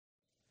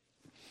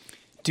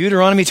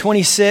Deuteronomy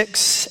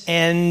 26,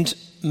 and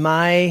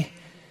my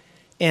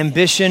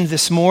ambition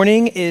this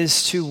morning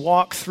is to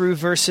walk through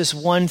verses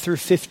 1 through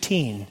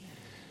 15.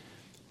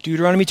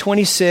 Deuteronomy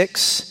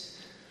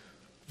 26,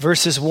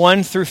 verses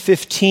 1 through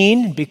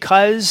 15,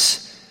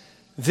 because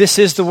this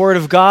is the word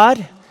of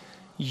God,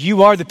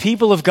 you are the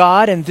people of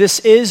God, and this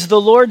is the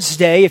Lord's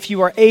day. If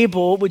you are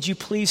able, would you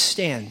please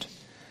stand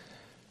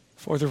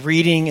for the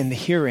reading and the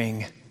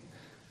hearing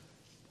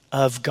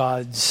of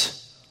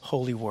God's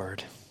holy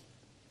word.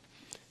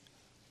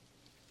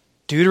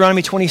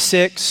 Deuteronomy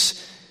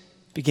 26,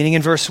 beginning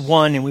in verse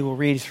 1, and we will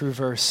read through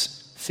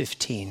verse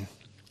 15.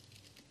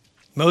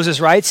 Moses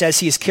writes, as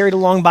he is carried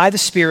along by the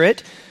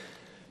Spirit,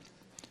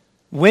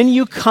 when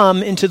you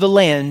come into the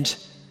land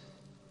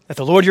that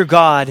the Lord your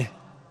God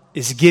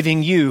is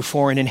giving you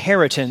for an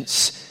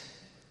inheritance,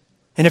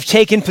 and have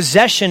taken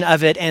possession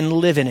of it and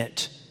live in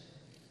it,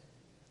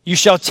 you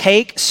shall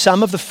take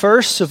some of the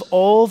first of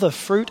all the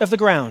fruit of the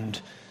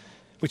ground,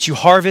 which you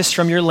harvest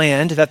from your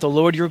land that the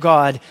Lord your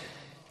God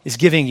is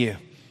giving you.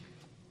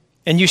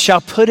 And you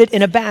shall put it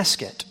in a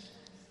basket.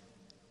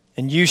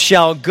 And you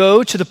shall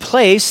go to the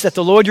place that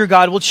the Lord your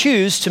God will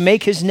choose to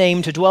make his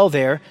name to dwell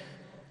there.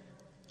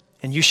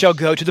 And you shall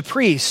go to the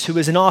priest who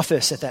is in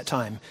office at that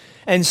time,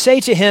 and say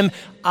to him,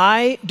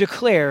 I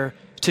declare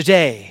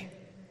today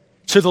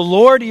to the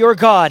Lord your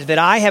God that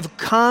I have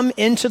come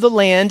into the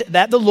land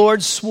that the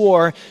Lord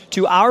swore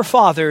to our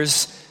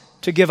fathers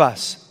to give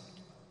us.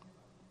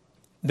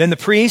 Then the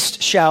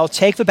priest shall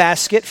take the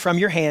basket from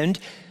your hand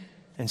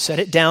and set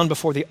it down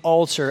before the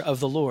altar of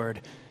the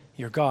Lord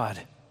your God.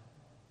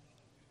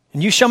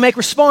 And you shall make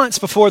response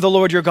before the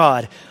Lord your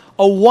God.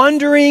 A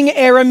wandering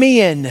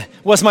Aramean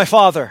was my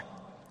father,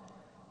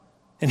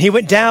 and he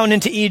went down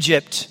into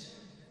Egypt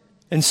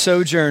and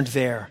sojourned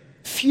there,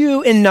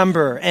 few in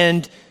number,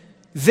 and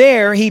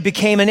there he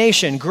became a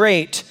nation,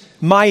 great,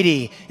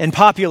 mighty, and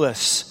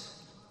populous.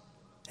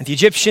 And the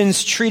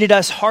Egyptians treated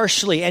us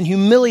harshly and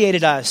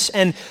humiliated us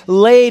and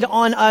laid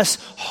on us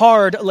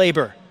hard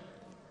labor.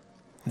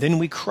 Then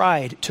we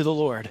cried to the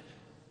Lord,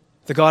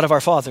 the God of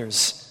our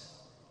fathers.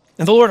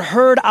 And the Lord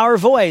heard our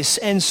voice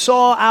and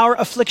saw our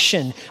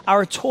affliction,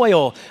 our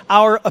toil,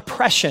 our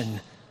oppression.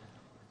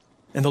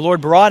 And the Lord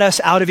brought us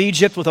out of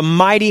Egypt with a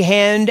mighty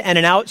hand and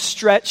an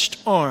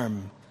outstretched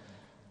arm,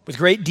 with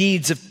great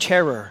deeds of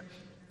terror,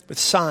 with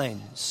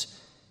signs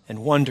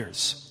and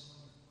wonders.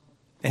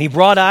 And he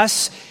brought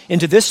us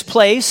into this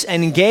place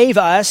and gave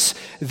us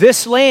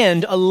this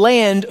land, a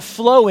land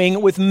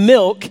flowing with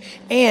milk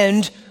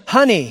and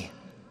honey.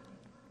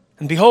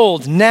 And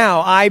behold,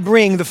 now I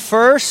bring the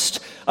first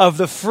of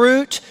the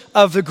fruit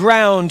of the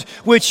ground,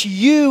 which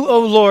you, O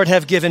Lord,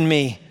 have given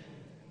me.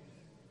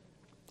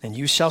 And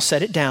you shall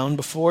set it down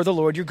before the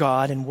Lord your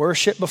God and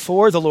worship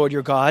before the Lord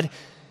your God.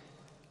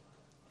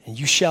 And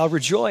you shall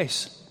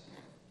rejoice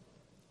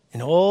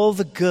in all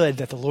the good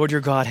that the Lord your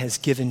God has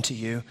given to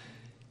you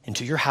and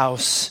to your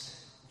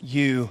house,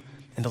 you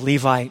and the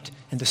Levite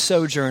and the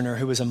sojourner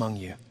who is among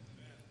you.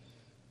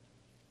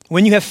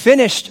 When you have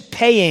finished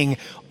paying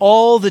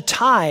all the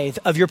tithe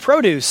of your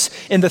produce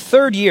in the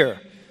third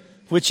year,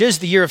 which is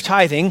the year of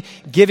tithing,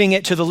 giving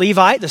it to the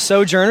Levite, the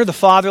sojourner, the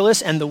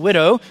fatherless, and the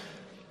widow,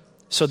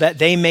 so that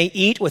they may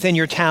eat within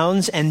your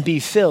towns and be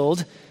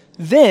filled,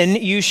 then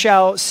you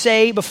shall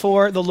say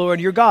before the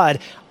Lord your God,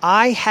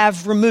 I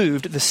have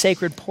removed the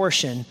sacred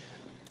portion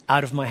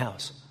out of my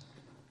house.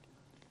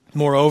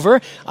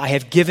 Moreover, I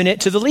have given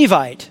it to the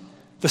Levite,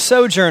 the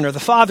sojourner, the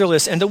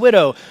fatherless, and the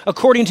widow,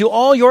 according to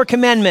all your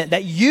commandment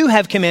that you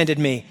have commanded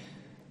me.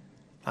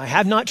 I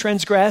have not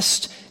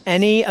transgressed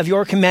any of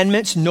your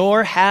commandments,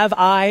 nor have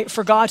I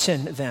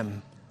forgotten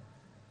them.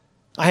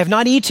 I have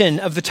not eaten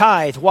of the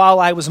tithe while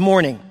I was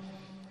mourning,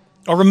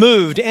 or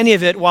removed any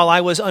of it while I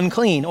was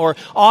unclean, or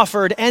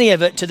offered any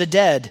of it to the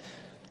dead.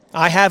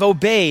 I have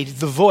obeyed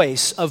the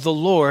voice of the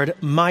Lord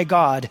my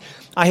God.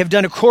 I have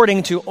done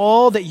according to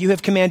all that you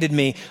have commanded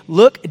me.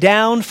 Look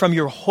down from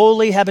your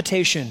holy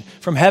habitation,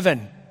 from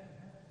heaven,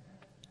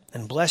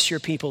 and bless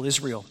your people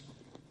Israel,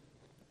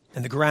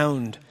 and the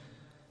ground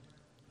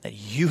that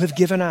you have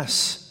given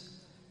us,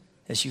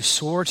 as you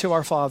swore to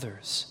our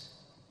fathers,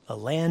 a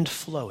land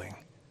flowing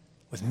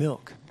with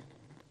milk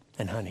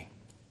and honey.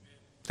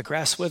 The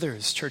grass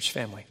withers, church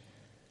family.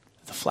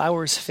 The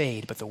flowers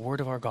fade, but the word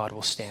of our God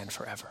will stand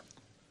forever.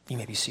 You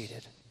may be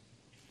seated.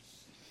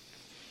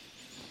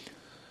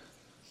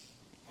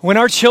 When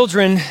our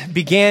children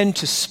began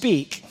to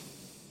speak,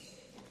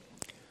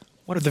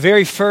 one of the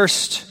very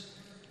first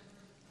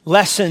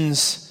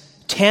lessons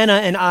Tana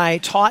and I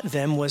taught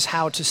them was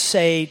how to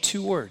say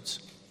two words.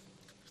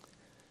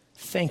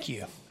 Thank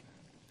you.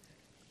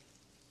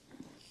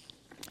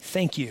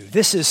 Thank you.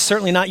 This is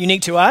certainly not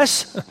unique to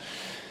us.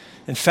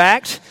 In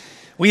fact,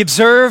 we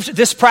observed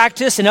this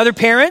practice in other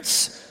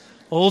parents,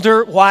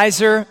 older,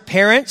 wiser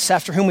parents,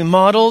 after whom we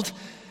modeled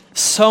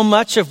so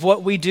much of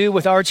what we do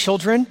with our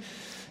children.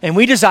 And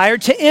we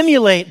desired to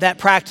emulate that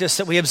practice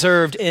that we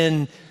observed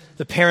in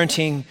the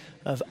parenting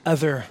of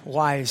other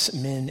wise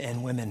men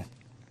and women.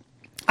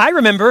 I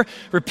remember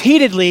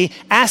repeatedly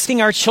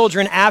asking our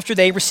children after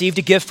they received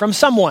a gift from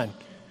someone.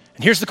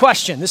 And here's the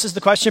question. This is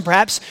the question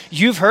perhaps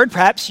you've heard,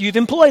 perhaps you've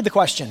employed the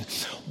question.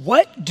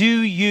 What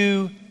do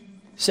you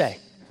say?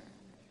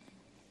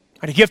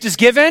 When a gift is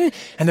given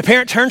and the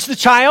parent turns to the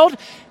child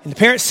and the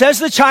parent says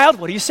to the child,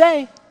 what do you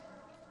say?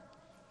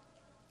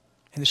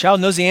 And the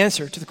child knows the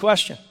answer to the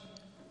question.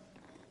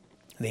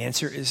 And the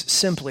answer is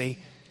simply,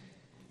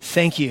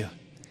 thank you.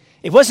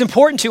 It was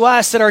important to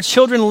us that our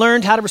children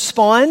learned how to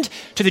respond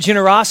to the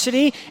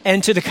generosity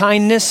and to the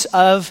kindness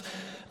of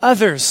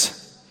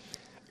others.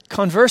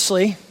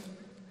 Conversely,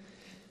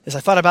 as I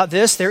thought about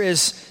this, there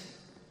is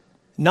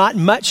not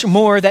much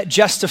more that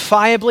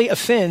justifiably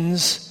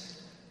offends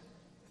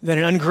than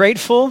an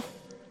ungrateful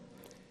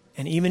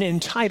and even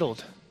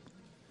entitled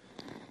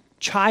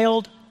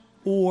child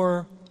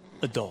or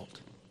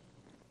adult.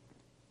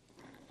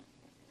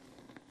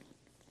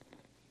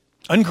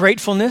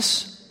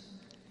 Ungratefulness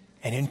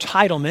and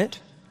entitlement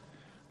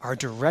are a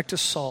direct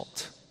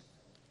assault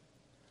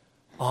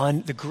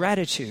on the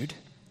gratitude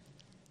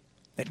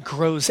that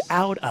grows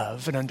out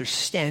of an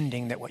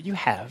understanding that what you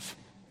have,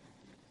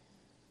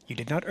 you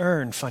did not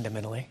earn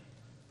fundamentally,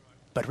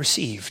 but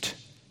received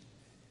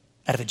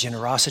out of the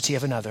generosity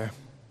of another.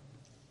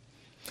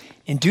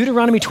 In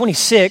Deuteronomy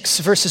 26,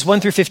 verses 1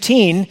 through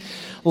 15,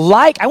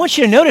 I want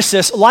you to notice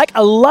this, like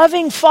a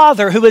loving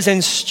father who is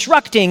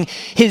instructing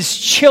his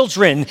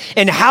children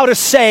in how to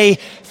say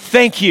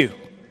thank you.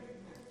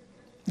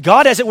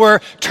 God, as it were,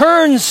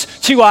 turns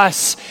to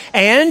us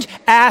and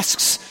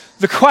asks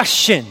the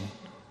question,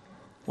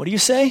 what do you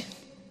say?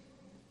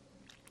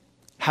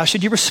 How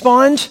should you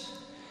respond?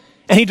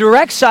 And he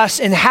directs us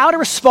in how to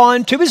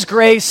respond to his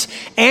grace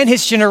and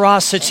his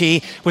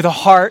generosity with a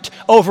heart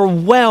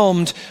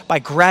overwhelmed by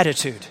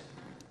gratitude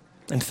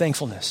and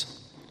thankfulness.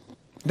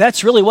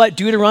 That's really what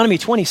Deuteronomy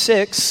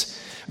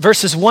 26,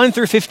 verses 1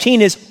 through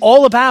 15 is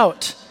all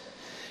about.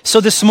 So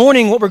this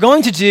morning, what we're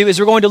going to do is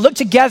we're going to look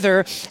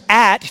together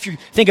at, if you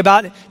think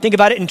about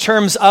it in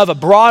terms of a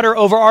broader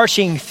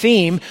overarching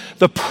theme,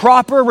 the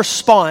proper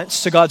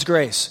response to God's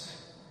grace.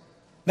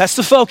 That's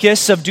the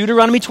focus of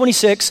Deuteronomy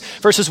 26,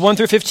 verses 1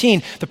 through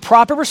 15, the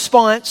proper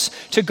response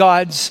to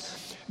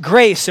God's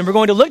grace. And we're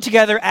going to look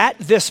together at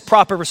this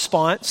proper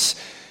response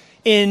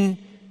in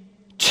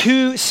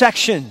two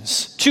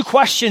sections, two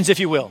questions, if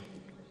you will.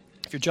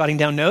 If you're jotting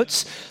down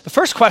notes, the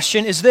first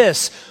question is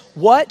this: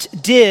 what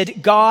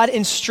did God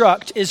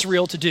instruct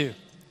Israel to do?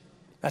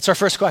 That's our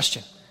first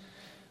question.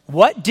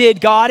 What did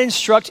God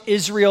instruct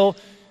Israel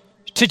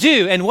to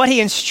do? And what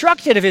he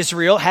instructed of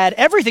Israel had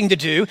everything to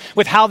do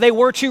with how they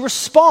were to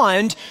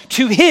respond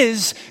to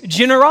his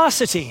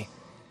generosity,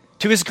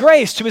 to his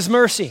grace, to his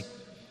mercy.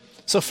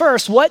 So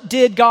first, what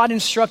did God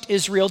instruct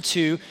Israel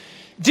to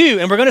do?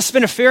 And we're going to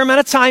spend a fair amount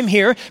of time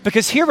here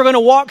because here we're going to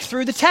walk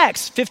through the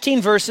text,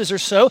 15 verses or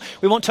so.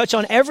 We won't touch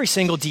on every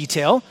single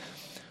detail,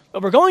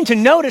 but we're going to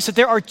notice that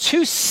there are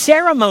two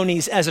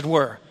ceremonies, as it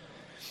were,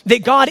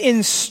 that God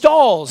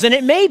installs. And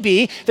it may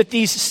be that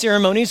these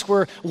ceremonies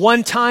were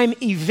one-time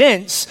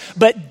events,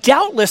 but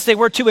doubtless they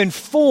were to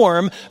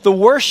inform the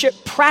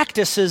worship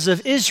practices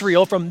of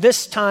Israel from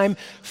this time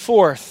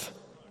forth.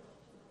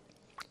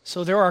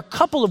 So there are a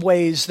couple of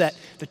ways that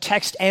the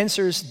text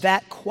answers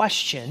that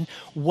question.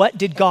 What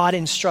did God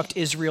instruct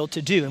Israel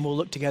to do? And we'll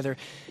look together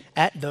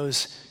at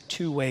those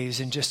two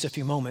ways in just a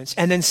few moments.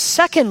 And then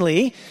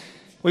secondly,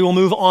 we will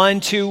move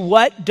on to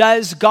what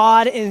does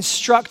God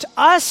instruct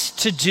us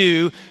to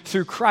do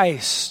through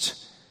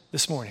Christ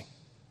this morning.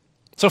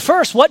 So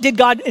first, what did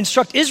God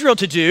instruct Israel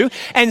to do?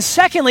 And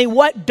secondly,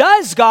 what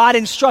does God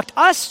instruct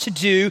us to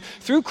do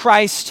through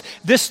Christ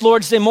this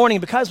Lord's Day morning?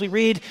 Because we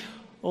read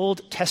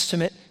Old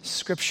Testament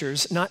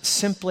scriptures not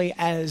simply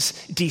as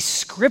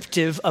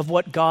descriptive of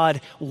what God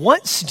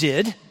once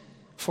did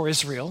for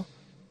Israel,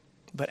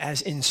 but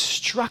as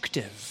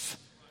instructive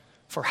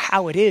for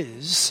how it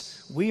is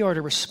we are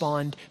to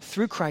respond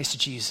through Christ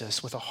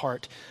Jesus with a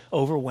heart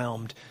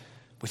overwhelmed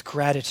with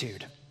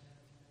gratitude.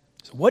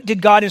 So what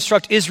did God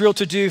instruct Israel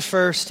to do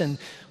first, and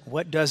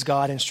what does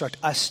God instruct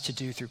us to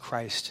do through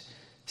Christ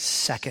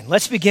second?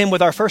 Let's begin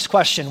with our first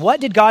question.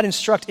 What did God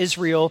instruct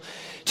Israel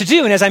to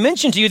do? And as I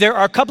mentioned to you, there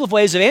are a couple of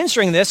ways of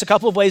answering this, a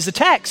couple of ways the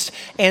text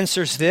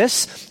answers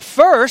this.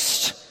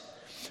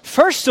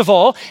 First of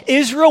all,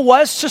 Israel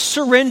was to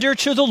surrender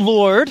to the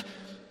Lord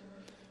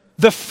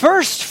the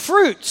first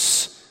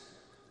fruits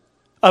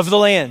of the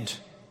land.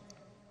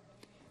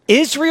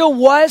 Israel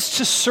was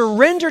to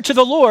surrender to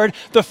the Lord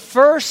the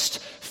first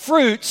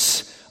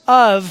fruits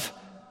of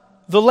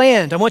the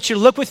land. I want you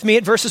to look with me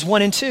at verses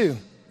 1 and 2.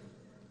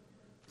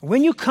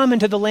 When you come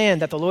into the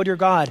land that the Lord your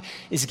God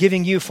is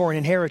giving you for an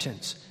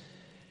inheritance,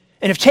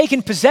 and have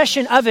taken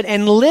possession of it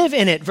and live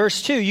in it,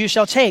 verse 2, you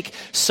shall take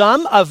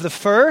some of the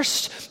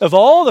first of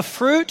all the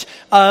fruit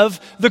of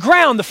the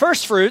ground, the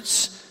first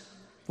fruits,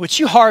 which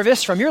you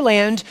harvest from your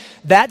land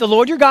that the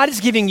Lord your God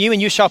is giving you,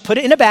 and you shall put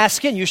it in a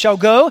basket, and you shall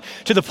go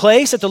to the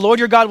place that the Lord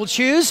your God will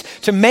choose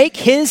to make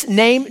his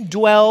name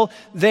dwell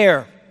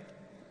there.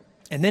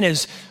 And then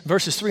as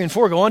verses 3 and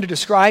 4 go on to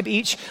describe,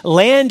 each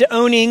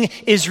land-owning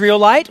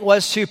Israelite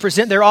was to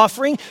present their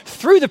offering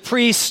through the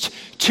priest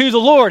to the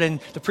Lord.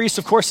 And the priest,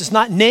 of course, is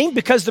not named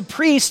because the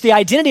priest, the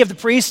identity of the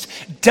priest,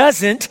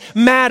 doesn't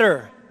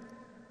matter.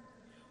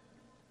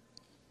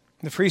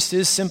 The priest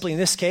is simply, in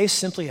this case,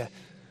 simply a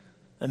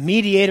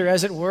mediator,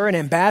 as it were, an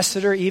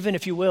ambassador even,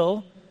 if you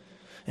will.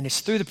 And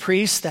it's through the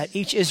priest that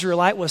each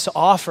Israelite was to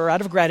offer out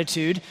of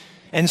gratitude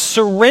and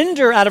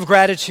surrender out of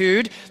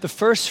gratitude the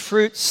first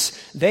fruits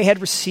they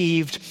had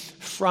received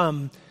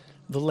from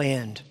the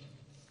land.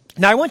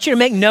 Now, I want you to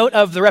make note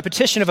of the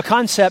repetition of a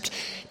concept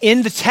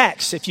in the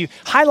text. If you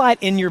highlight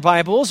in your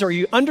Bibles or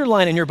you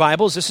underline in your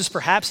Bibles, this is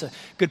perhaps a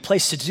good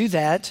place to do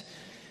that.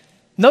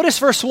 Notice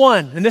verse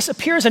 1, and this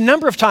appears a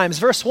number of times.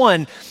 Verse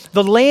 1,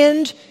 the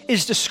land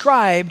is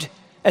described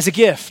as a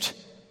gift.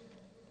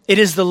 It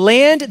is the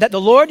land that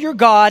the Lord your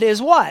God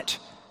is what?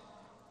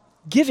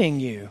 Giving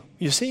you.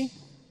 You see?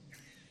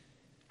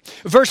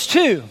 Verse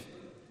 2,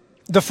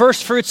 the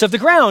first fruits of the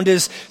ground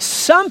is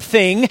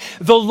something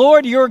the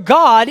Lord your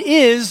God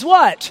is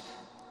what?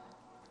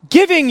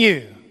 Giving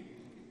you.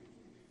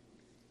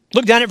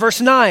 Look down at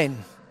verse 9.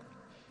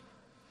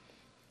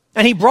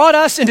 And he brought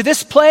us into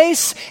this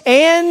place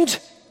and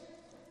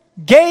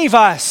gave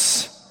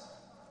us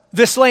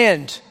this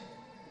land.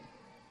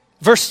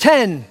 Verse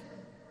 10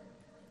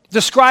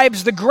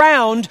 describes the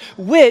ground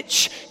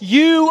which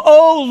you,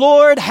 O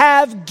Lord,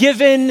 have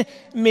given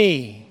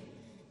me.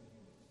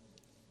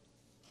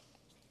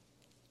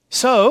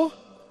 So,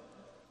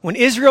 when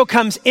Israel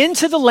comes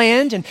into the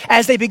land and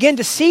as they begin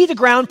to see the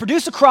ground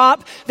produce a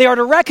crop, they are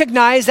to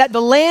recognize that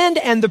the land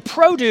and the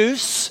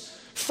produce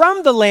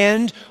from the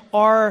land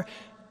are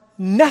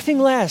nothing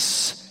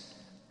less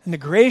than the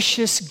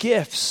gracious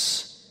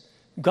gifts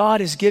God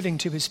is giving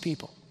to his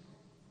people.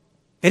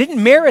 They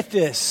didn't merit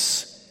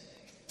this.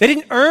 They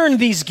didn't earn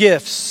these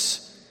gifts.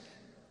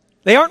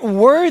 They aren't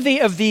worthy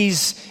of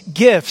these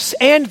gifts.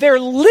 And their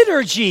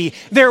liturgy,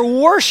 their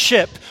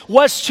worship,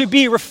 was to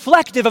be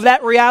reflective of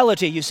that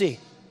reality, you see.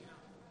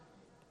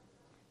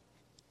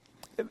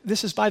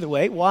 This is, by the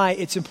way, why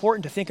it's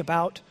important to think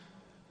about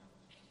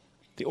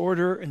the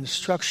order and the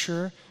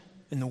structure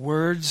and the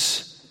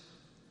words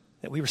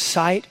that we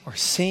recite or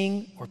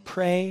sing or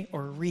pray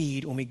or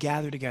read when we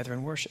gather together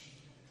and worship.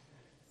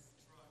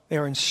 They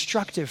are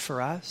instructive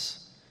for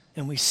us,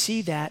 and we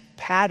see that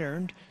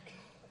patterned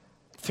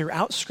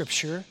throughout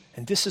Scripture,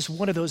 and this is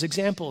one of those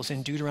examples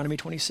in Deuteronomy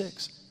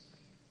 26.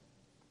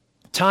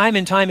 Time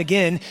and time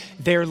again,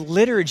 their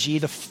liturgy,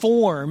 the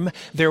form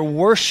their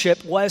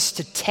worship was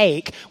to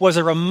take, was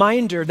a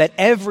reminder that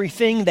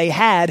everything they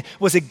had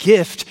was a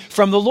gift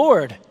from the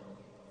Lord.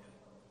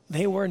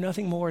 They were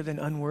nothing more than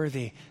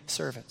unworthy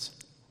servants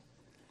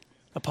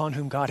upon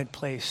whom God had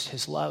placed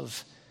his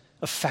love,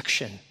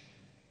 affection,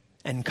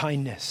 and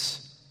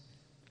kindness.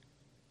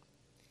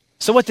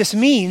 So what this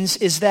means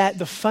is that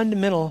the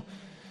fundamental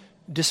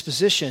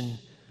disposition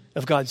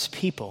of God's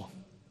people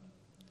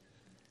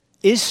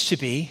is to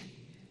be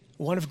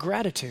one of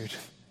gratitude.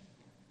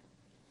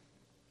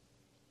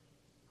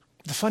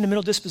 The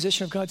fundamental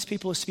disposition of God's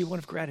people is to be one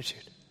of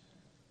gratitude.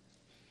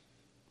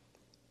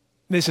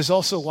 This is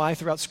also why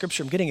throughout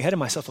Scripture, I'm getting ahead of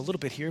myself a little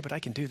bit here, but I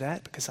can do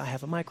that because I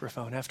have a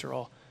microphone after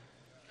all.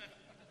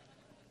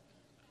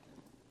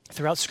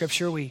 Throughout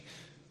Scripture, we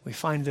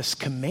find this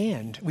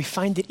command. We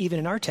find it even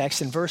in our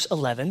text in verse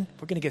 11.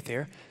 We're going to get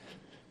there.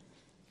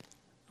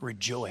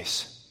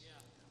 Rejoice.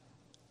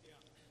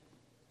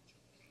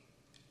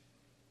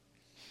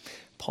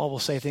 Paul will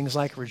say things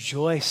like,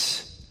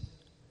 rejoice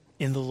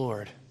in the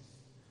Lord.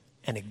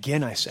 And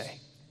again I say,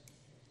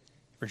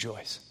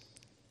 rejoice.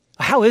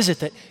 How is it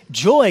that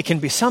joy can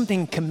be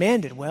something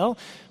commanded? Well,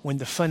 when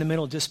the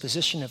fundamental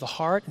disposition of the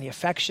heart and the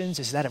affections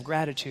is that of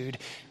gratitude,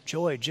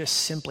 joy just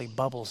simply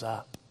bubbles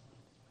up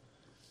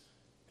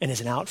and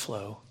is an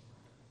outflow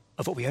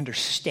of what we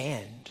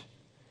understand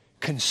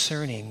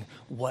concerning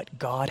what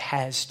God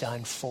has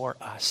done for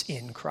us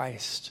in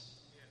Christ.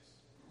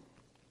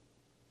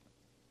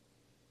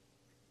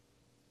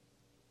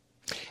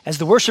 As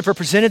the worshiper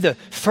presented the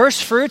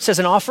first fruits as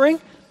an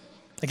offering,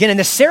 again in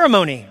the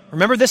ceremony,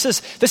 remember this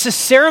is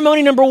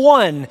ceremony number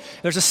 1.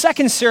 There's a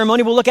second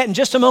ceremony we'll look at in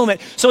just a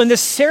moment. So in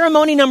this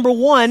ceremony number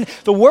 1,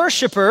 the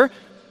worshiper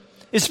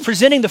is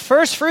presenting the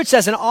first fruits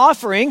as an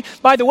offering.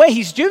 By the way,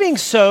 he's doing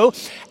so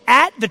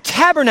at the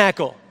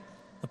tabernacle,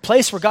 the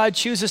place where God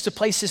chooses to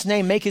place his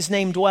name, make his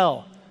name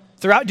dwell.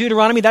 Throughout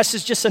Deuteronomy,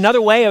 that's just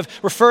another way of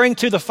referring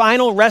to the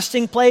final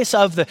resting place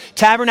of the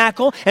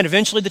tabernacle and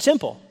eventually the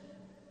temple.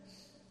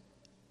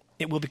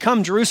 It will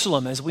become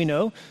Jerusalem, as we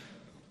know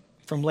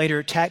from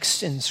later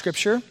texts in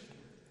Scripture.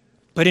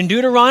 But in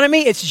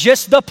Deuteronomy, it's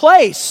just the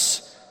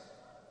place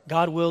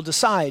God will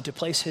decide to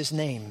place his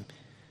name.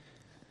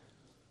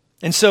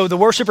 And so the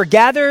worshiper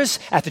gathers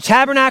at the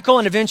tabernacle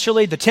and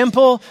eventually the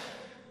temple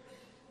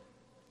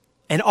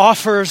and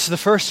offers the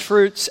first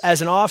fruits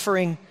as an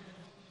offering.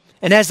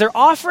 And as they're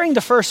offering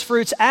the first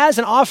fruits as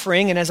an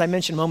offering, and as I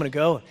mentioned a moment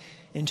ago,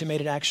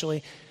 intimated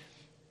actually,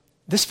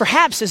 this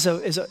perhaps is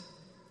a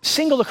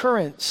single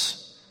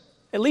occurrence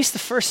at least the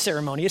first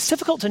ceremony. It's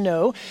difficult to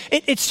know.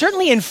 It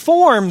certainly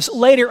informs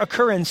later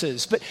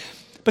occurrences,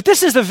 but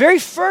this is the very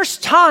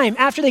first time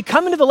after they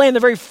come into the land, the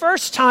very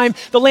first time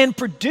the land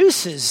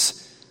produces.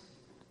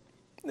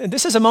 And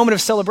this is a moment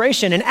of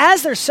celebration. And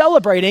as they're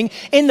celebrating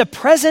in the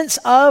presence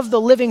of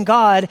the living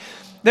God,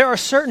 there are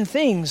certain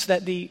things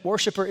that the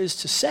worshiper is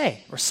to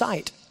say,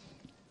 recite.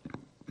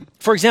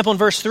 For example, in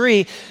verse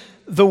 3,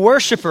 the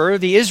worshiper,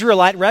 the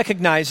Israelite,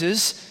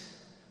 recognizes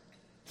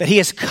that he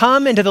has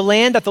come into the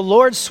land that the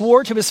Lord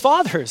swore to his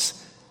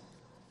fathers.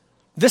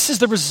 This is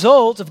the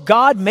result of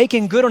God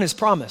making good on his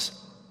promise.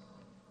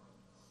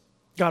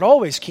 God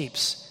always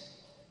keeps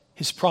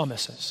his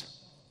promises.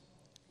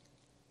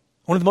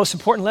 One of the most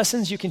important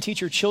lessons you can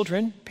teach your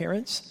children,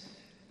 parents,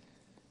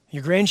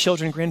 your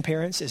grandchildren,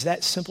 grandparents, is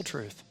that simple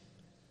truth.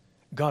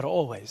 God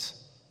always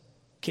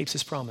keeps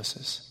his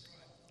promises.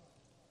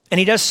 And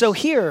he does so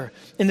here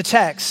in the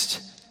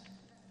text.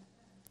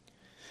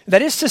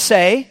 That is to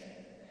say,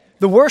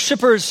 the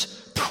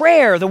worshiper's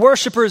prayer, the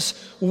worshiper's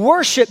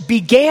worship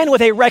began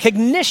with a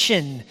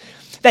recognition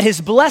that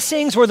his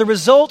blessings were the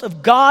result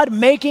of God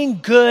making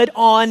good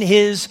on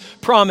his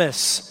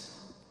promise.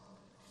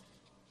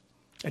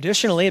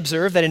 Additionally,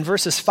 observe that in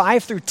verses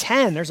 5 through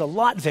 10, there's a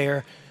lot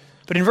there,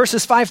 but in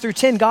verses 5 through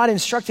 10, God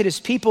instructed his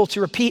people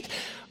to repeat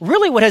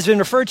really what has been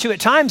referred to at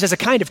times as a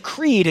kind of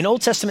creed. And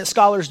Old Testament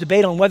scholars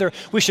debate on whether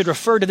we should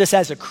refer to this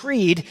as a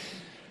creed,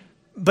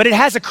 but it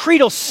has a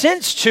creedal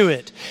sense to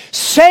it.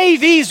 Say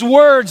these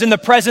words in the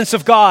presence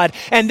of God.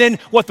 And then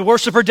what the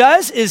worshiper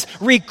does is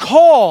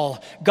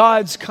recall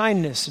God's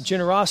kindness,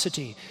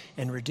 generosity,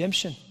 and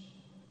redemption.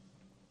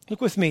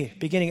 Look with me,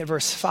 beginning at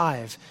verse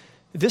 5.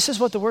 This is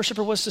what the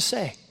worshiper was to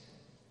say.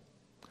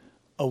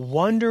 A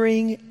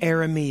wandering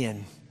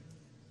Aramean.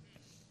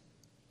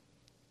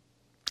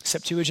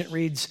 Septuagint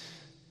reads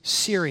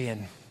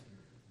Syrian.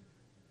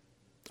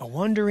 A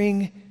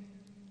wandering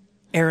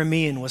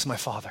Aramean was my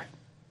father.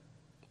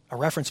 A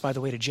reference, by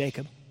the way, to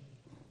Jacob.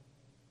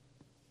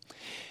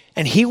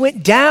 And he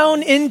went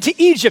down into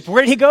Egypt.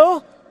 Where did he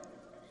go?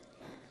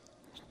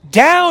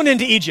 Down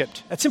into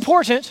Egypt. That's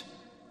important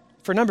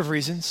for a number of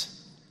reasons.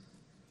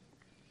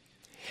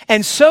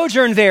 And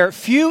sojourned there,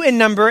 few in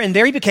number, and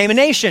there he became a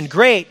nation,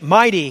 great,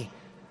 mighty,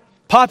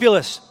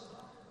 populous.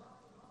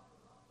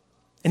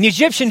 And the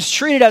Egyptians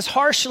treated us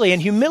harshly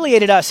and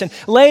humiliated us and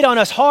laid on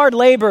us hard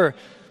labor.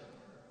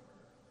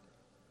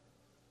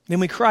 Then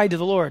we cried to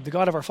the Lord, the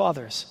God of our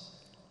fathers.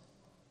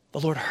 The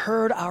Lord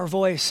heard our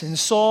voice and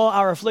saw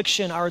our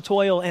affliction, our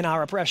toil, and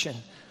our oppression.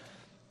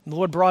 And the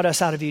Lord brought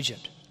us out of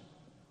Egypt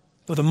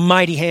with a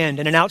mighty hand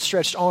and an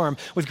outstretched arm,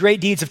 with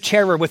great deeds of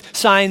terror, with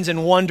signs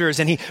and wonders.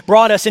 And he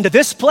brought us into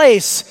this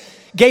place,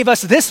 gave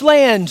us this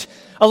land,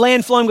 a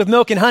land flowing with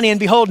milk and honey. And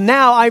behold,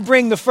 now I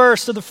bring the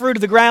first of the fruit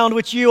of the ground,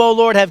 which you, O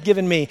Lord, have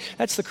given me.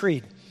 That's the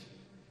creed.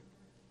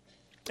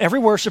 Every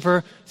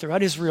worshiper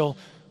throughout Israel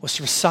was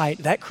to recite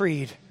that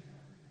creed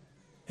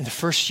in the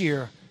first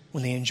year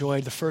when they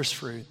enjoyed the first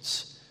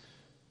fruits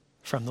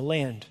from the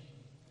land.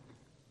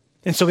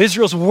 And so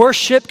Israel's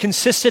worship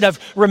consisted of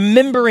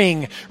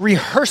remembering,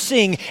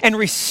 rehearsing, and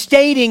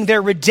restating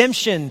their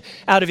redemption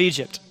out of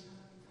Egypt.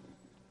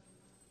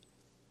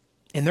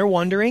 In their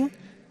wandering,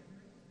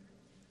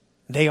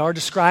 they are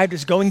described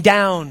as going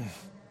down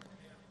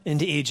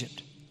into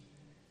Egypt.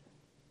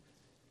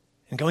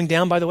 And going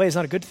down, by the way, is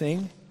not a good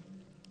thing.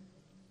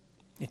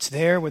 It's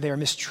there where they are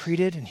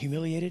mistreated and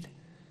humiliated.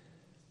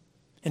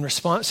 In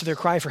response to their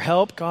cry for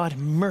help, God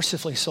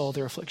mercifully saw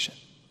their affliction.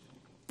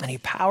 And he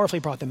powerfully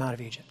brought them out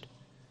of Egypt.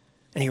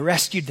 And he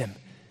rescued them.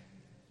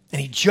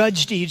 And he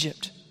judged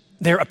Egypt,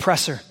 their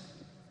oppressor.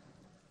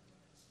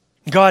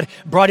 God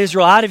brought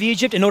Israel out of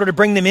Egypt in order to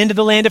bring them into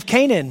the land of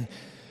Canaan.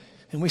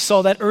 And we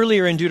saw that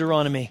earlier in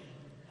Deuteronomy.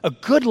 A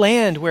good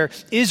land where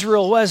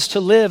Israel was to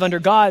live under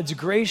God's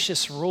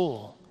gracious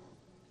rule.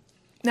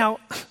 Now,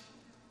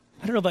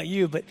 I don't know about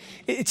you, but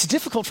it's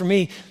difficult for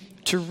me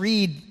to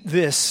read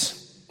this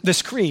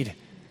creed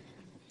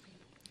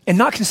and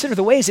not consider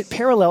the ways it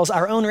parallels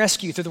our own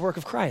rescue through the work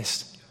of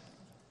Christ.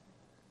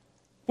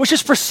 Which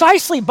is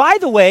precisely, by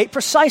the way,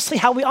 precisely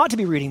how we ought to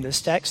be reading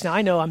this text. Now,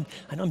 I know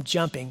I'm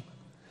jumping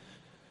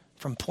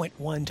from point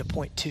 1 to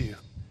point 2.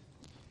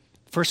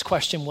 First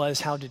question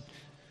was,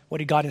 what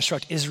did God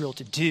instruct Israel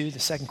to do? The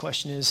second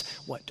question is,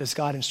 what does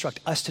God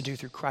instruct us to do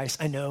through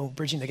Christ? I know,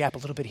 bridging the gap a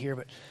little bit here,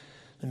 but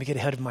let me get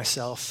ahead of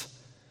myself.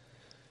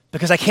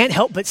 Because I can't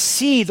help but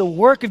see the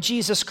work of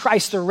Jesus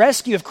Christ, the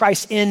rescue of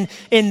Christ in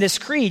this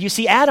creed. You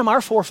see, Adam,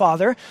 our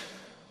forefather,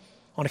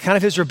 on account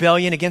of his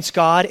rebellion against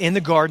God in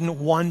the garden,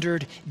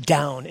 wandered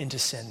down into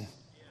sin,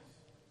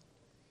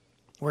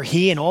 where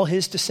he and all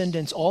his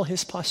descendants, all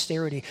his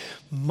posterity,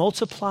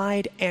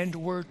 multiplied and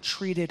were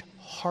treated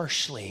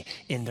harshly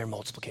in their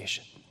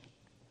multiplication.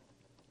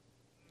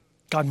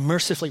 God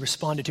mercifully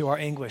responded to our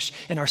anguish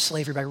and our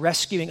slavery by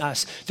rescuing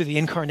us through the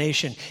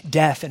incarnation,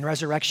 death, and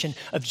resurrection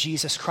of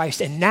Jesus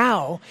Christ. And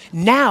now,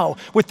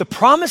 with the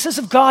promises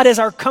of God as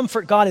our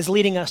comfort, God is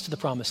leading us to the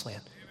promised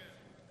land.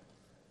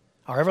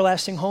 Our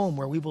everlasting home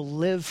where we will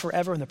live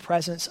forever in the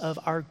presence of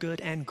our good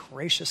and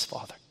gracious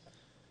Father.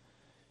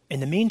 In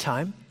the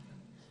meantime,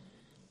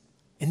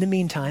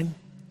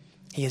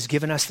 he has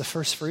given us the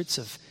first fruits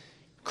of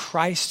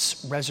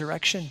Christ's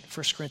resurrection,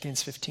 1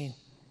 Corinthians 15.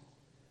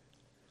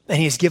 And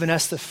he has given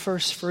us the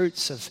first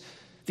fruits of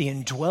the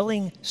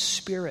indwelling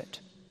Spirit,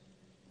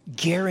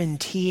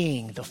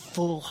 guaranteeing the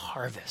full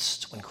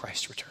harvest when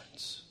Christ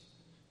returns.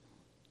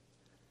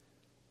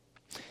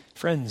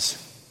 Friends,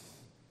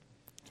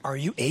 are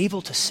you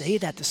able to say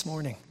that this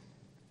morning?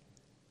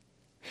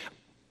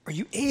 Are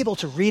you able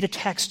to read a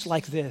text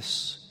like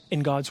this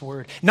in God's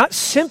Word? Not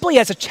simply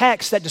as a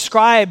text that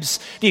describes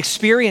the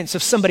experience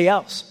of somebody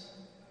else.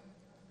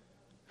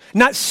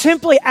 Not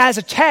simply as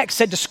a text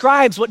that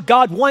describes what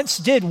God once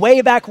did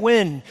way back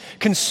when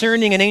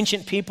concerning an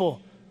ancient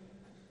people.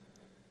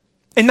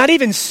 And not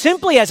even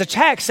simply as a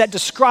text that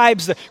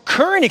describes the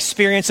current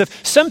experience of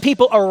some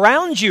people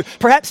around you,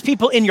 perhaps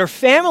people in your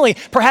family,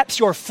 perhaps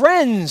your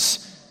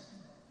friends,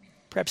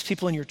 perhaps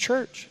people in your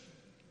church,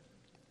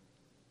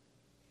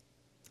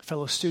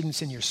 fellow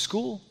students in your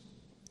school,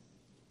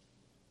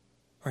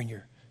 or in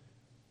your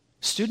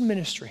student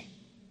ministry,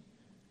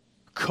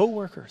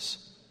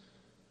 co-workers.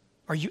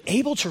 Are you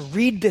able to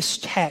read this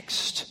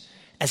text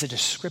as a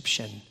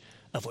description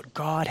of what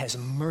God has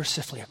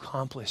mercifully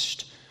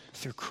accomplished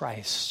through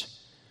Christ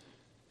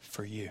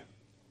for you?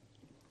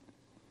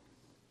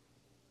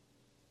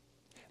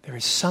 There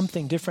is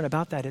something different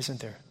about that,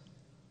 isn't there?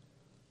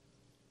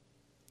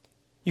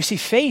 You see,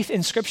 faith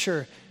in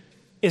Scripture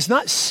is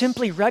not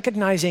simply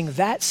recognizing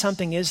that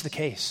something is the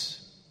case.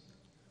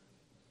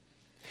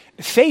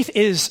 Faith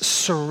is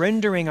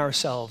surrendering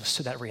ourselves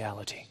to that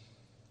reality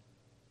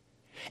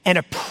and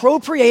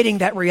appropriating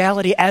that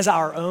reality as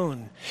our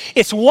own.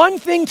 It's one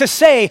thing to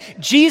say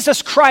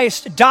Jesus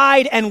Christ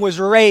died and was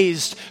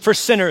raised for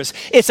sinners.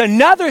 It's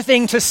another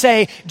thing to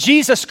say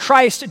Jesus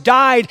Christ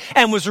died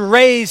and was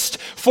raised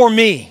for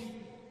me.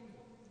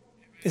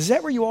 Is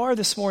that where you are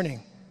this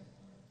morning?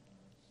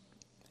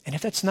 And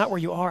if that's not where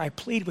you are, I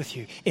plead with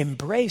you,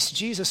 embrace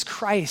Jesus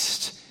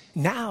Christ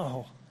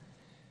now.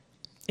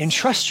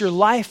 Entrust your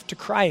life to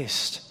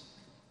Christ.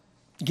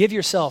 Give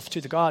yourself to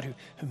the God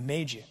who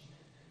made you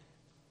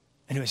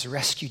and who has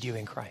rescued you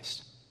in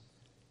Christ.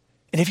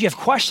 And if you have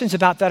questions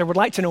about that or would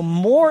like to know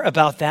more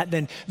about that,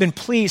 then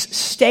please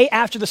stay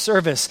after the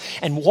service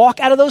and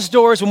walk out of those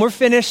doors when we're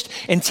finished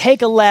and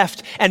take a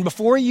left. And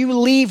before you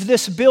leave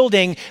this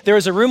building, there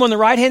is a room on the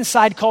right-hand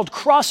side called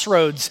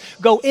Crossroads.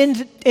 Go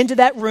into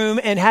that room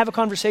and have a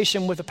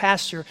conversation with a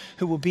pastor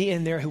who will be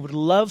in there who would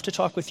love to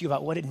talk with you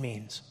about what it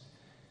means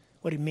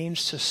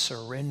to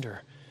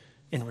surrender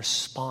in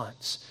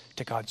response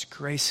to God's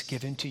grace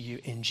given to you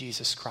in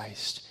Jesus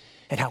Christ,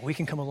 and how we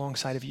can come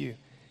alongside of you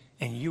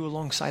and you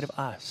alongside of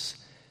us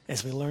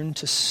as we learn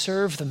to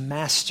serve the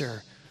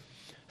Master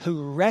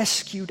who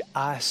rescued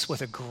us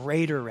with a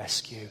greater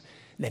rescue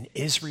than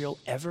Israel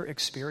ever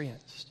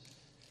experienced,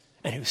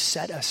 and who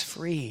set us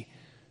free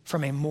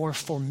from a more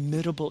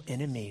formidable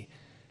enemy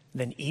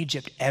than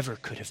Egypt ever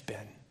could have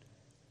been,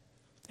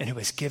 and who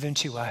has given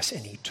to us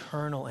an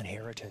eternal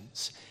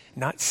inheritance,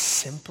 not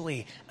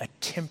simply a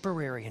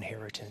temporary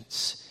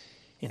inheritance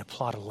in a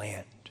plot of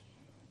land.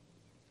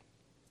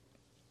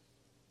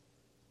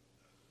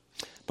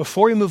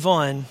 Before we move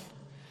on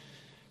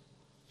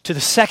to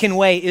the second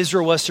way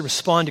Israel was to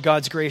respond to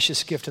God's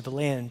gracious gift of the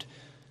land,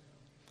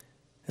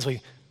 as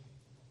we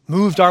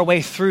moved our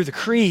way through the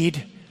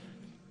creed,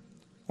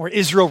 where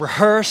Israel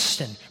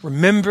rehearsed and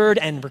remembered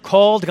and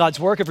recalled God's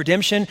work of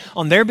redemption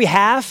on their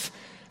behalf,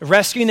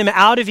 rescuing them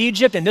out of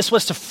Egypt, and this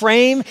was to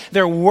frame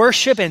their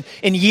worship in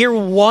year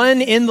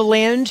one in the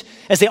land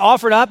as they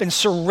offered up and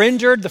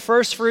surrendered the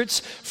first fruits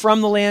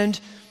from the land.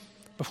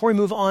 Before we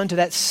move on to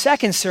that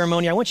second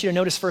ceremony, I want you to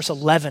notice verse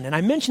 11. And I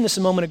mentioned this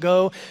a moment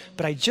ago,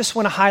 but I just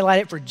want to highlight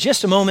it for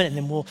just a moment, and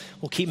then we'll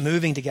keep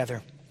moving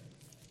together.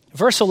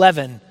 Verse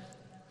 11.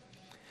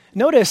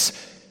 Notice,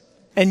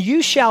 and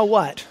you shall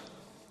what?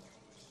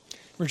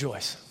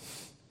 Rejoice.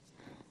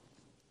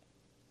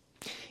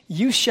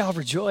 You shall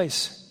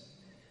rejoice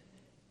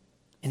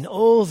in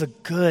all the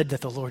good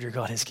that the Lord your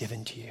God has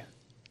given to you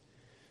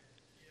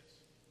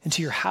and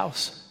to your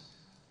house.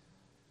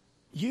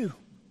 You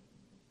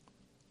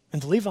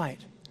and the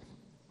Levite,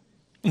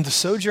 and the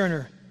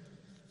sojourner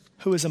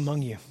who is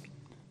among you.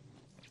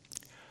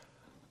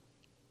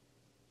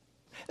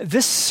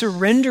 This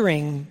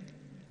surrendering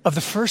of the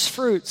first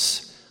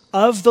fruits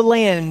of the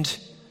land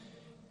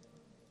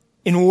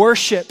in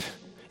worship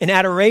and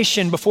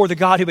adoration before the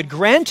God who had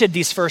granted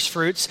these first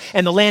fruits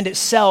and the land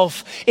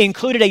itself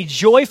included a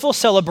joyful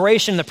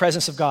celebration in the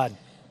presence of God.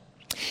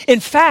 In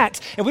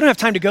fact, and we don't have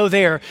time to go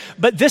there,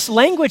 but this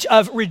language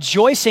of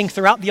rejoicing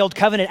throughout the Old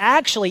Covenant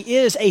actually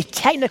is a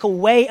technical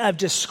way of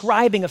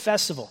describing a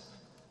festival.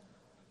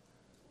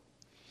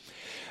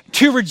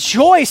 To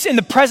rejoice in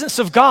the presence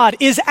of God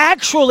is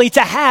actually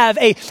to have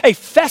a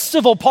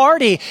festival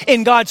party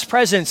in God's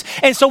presence.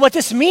 And so what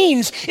this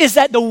means is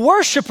that the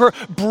worshiper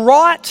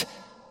brought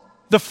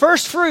the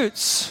first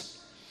fruits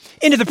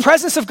into the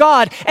presence of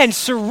God and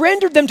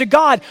surrendered them to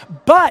God.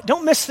 But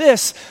don't miss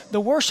this, the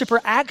worshiper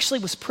actually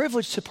was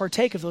privileged to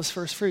partake of those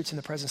first fruits in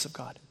the presence of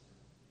God.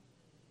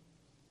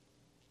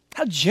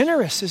 How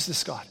generous is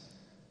this God?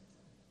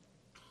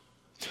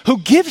 Who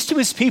gives to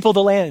his people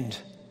the land,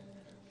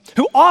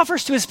 who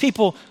offers to his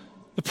people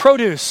the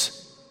produce,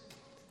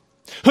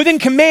 who then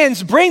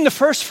commands, bring the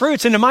first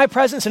fruits into my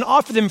presence and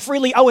offer them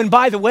freely. Oh, and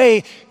by the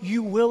way,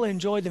 you will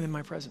enjoy them in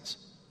my presence.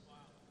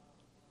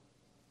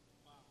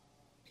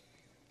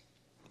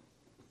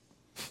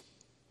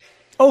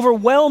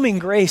 Overwhelming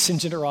grace and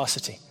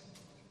generosity.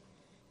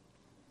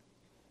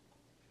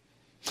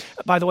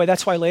 By the way,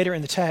 that's why later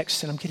in the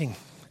text, and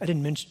I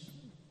didn't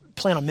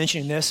plan on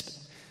mentioning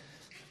this,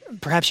 but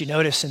perhaps you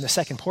notice in the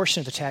second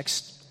portion of the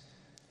text,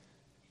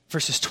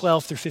 verses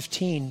 12 through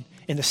 15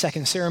 in the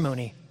second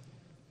ceremony,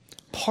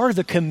 part of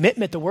the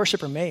commitment the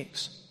worshiper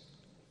makes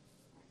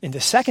in the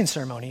second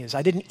ceremony is,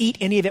 I didn't eat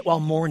any of it while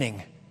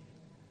mourning.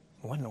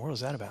 What in the world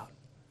is that about?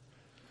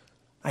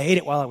 I ate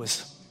it while I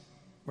was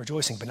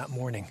rejoicing, but not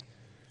mourning.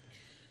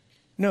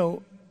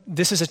 No,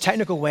 this is a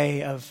technical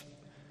way of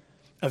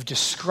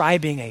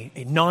describing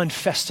a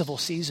non-festival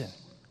season.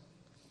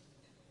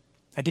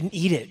 I didn't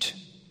eat it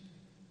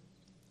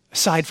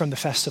aside from the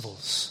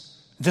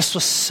festivals. This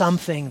was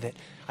something that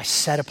I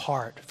set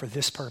apart for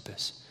this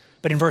purpose.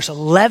 But in verse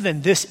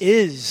 11, this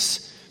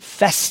is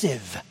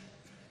festive.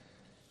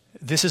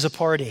 This is a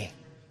party,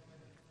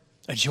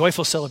 a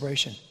joyful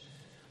celebration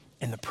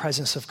in the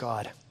presence of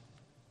God.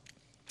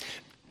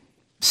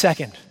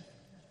 Second,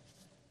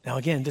 now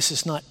again, this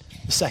is not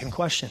the second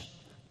question.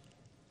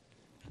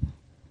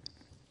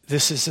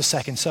 This is the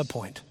second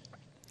subpoint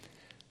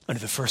under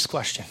the first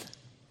question.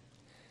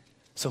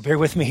 So bear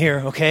with me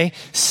here, okay?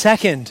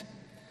 Second,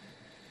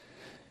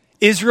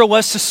 Israel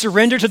was to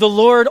surrender to the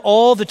Lord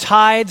all the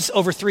tithes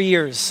over 3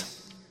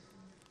 years.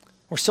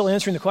 We're still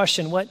answering the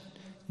question, what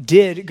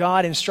did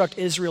God instruct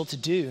Israel to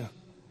do?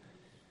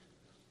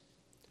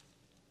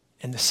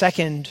 And the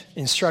second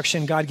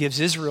instruction God gives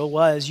Israel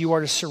was, you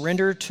are to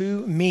surrender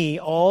to me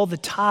all the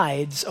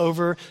tithes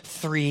over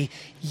 3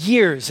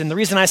 years. And the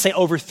reason I say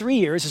over 3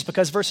 years is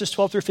because verses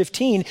 12 through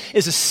 15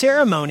 is a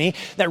ceremony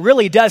that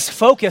really does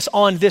focus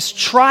on this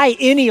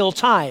triennial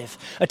tithe,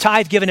 a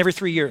tithe given every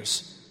 3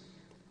 years.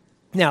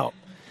 Now,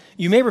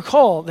 you may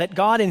recall that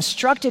God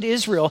instructed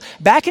Israel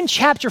back in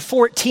chapter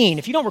 14.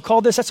 If you don't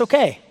recall this, that's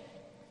okay.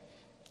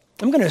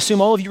 I'm going to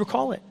assume all of you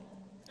recall it.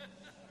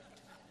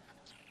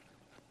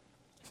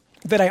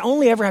 But I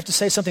only ever have to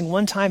say something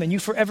one time and you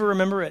forever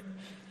remember it.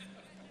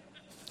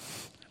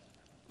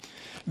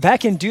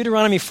 Back in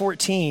Deuteronomy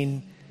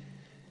 14,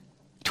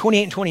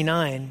 28 and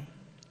 29,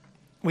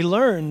 we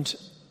learned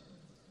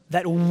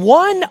that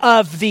one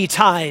of the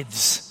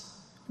tithes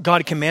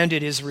God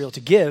commanded Israel to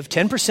give,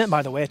 10%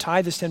 by the way, a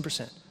tithe is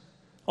 10%,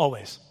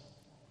 always.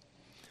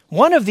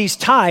 One of these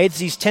tithes,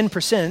 these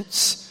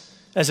 10%,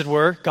 as it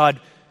were, God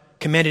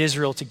commanded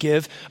Israel to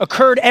give,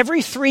 occurred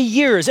every 3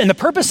 years. And the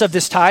purpose of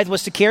this tithe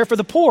was to care for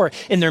the poor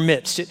in their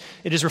midst. It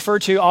is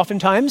referred to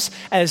oftentimes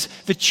as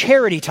the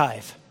charity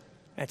tithe.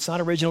 That's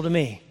not original to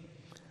me.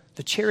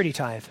 The charity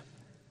tithe.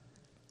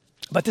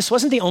 But this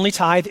wasn't the only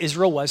tithe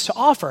Israel was to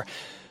offer.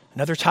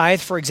 Another tithe,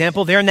 for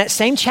example, there in that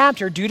same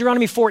chapter,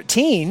 Deuteronomy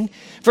 14,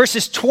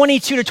 verses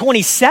 22 to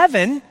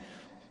 27,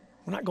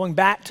 we're not going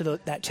back to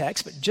that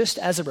text, but just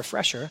as a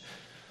refresher,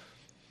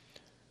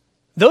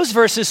 those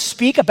verses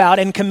speak about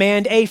and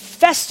command a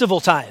festival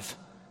tithe.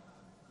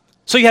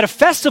 So you had a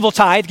festival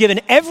tithe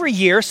given every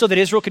year so that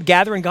Israel could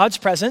gather in God's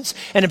presence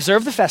and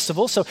observe the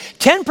festival. So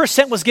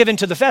 10% was given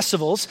to the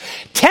festivals.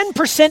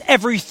 10%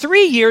 every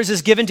 3 years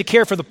is given to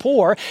care for the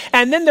poor.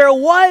 And then there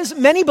was,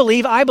 many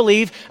believe, I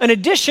believe, an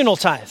additional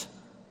tithe,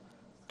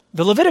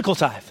 the Levitical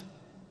tithe.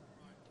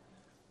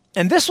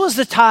 And this was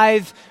the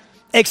tithe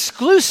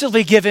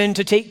exclusively given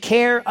to take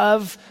care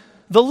of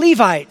the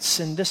Levites,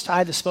 and this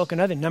tithe is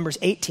spoken of in Numbers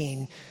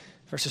 18,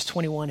 verses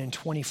 21 and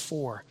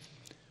 24.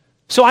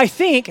 So I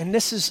think, and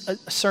this is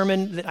a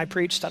sermon that I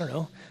preached, I don't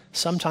know,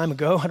 some time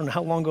ago. I don't know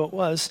how long ago it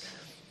was.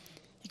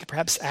 You could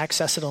perhaps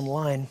access it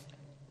online.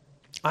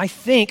 I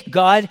think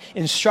God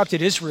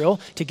instructed Israel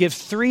to give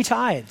 3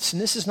 tithes,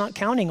 and this is not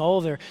counting all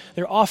their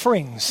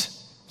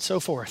offerings, so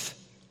forth.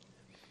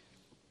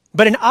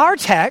 But in our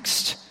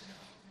text,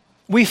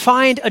 we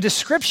find a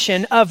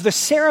description of the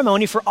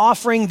ceremony for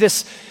offering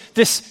this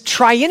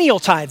triennial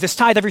tithe, this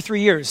tithe every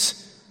 3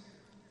 years,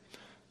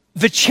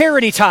 the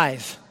charity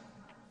tithe.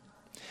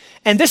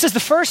 And this is the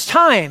first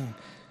time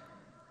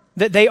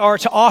that they are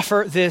to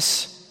offer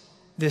this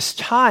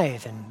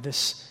tithe, and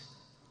this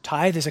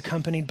tithe is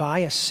accompanied by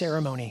a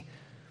ceremony.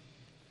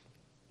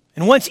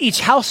 And once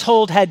each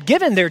household had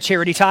given their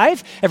charity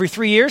tithe every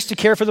 3 years to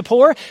care for the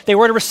poor, they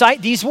were to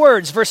recite these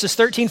words, verses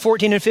 13,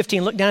 14, and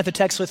 15. Look down at the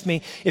text with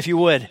me, if you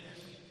would.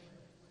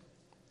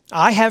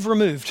 I have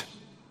removed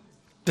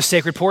the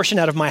sacred portion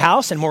out of my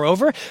house, and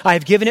moreover, I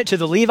have given it to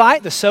the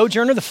Levite, the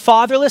sojourner, the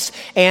fatherless,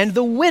 and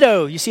the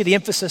widow. You see the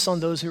emphasis on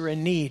those who are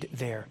in need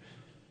there.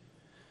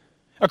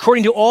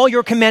 According to all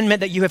your commandment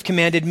that you have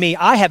commanded me,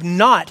 I have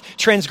not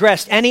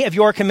transgressed any of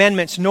your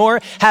commandments,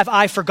 nor have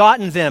I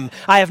forgotten them.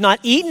 I have not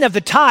eaten of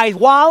the tithe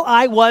while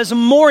I was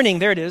mourning.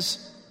 There it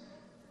is.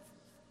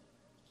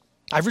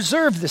 I've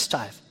reserved this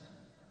tithe.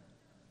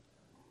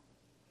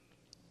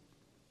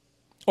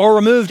 or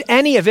removed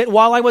any of it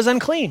while I was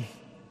unclean,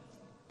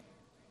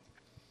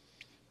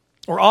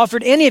 or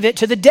offered any of it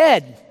to the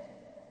dead.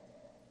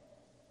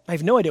 I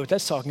have no idea what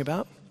that's talking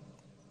about.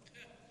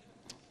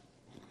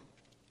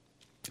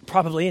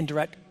 Probably in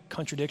direct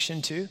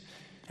contradiction to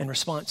and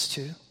response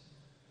to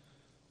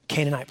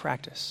Canaanite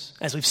practice,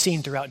 as we've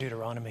seen throughout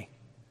Deuteronomy.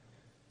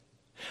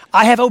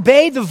 I have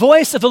obeyed the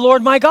voice of the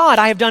Lord my God.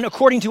 I have done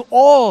according to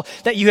all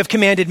that you have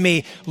commanded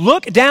me.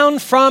 Look down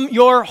from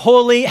your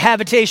holy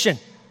habitation.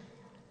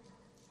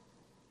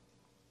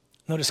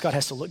 Notice God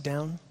has to look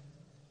down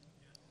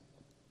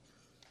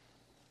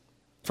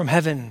from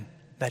heaven,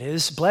 that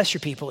is. Bless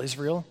your people,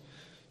 Israel,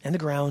 and the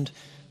ground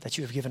that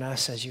you have given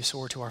us as you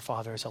swore to our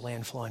fathers, a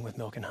land flowing with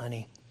milk and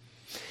honey.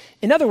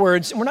 In other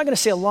words, and we're not going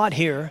to say a lot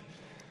here,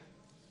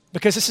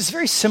 because this is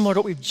very similar to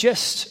what we've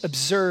just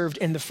observed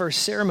in the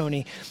first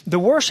ceremony. The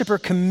worshiper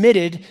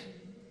committed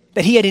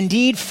that he had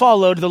indeed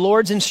followed the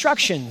Lord's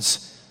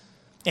instructions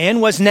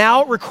and was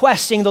now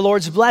requesting the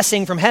Lord's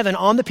blessing from heaven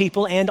on the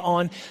people and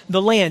on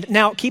the land.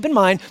 Now, keep in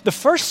mind, the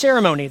first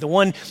ceremony, the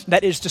one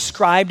that is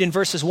described in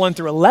verses 1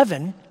 through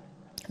 11,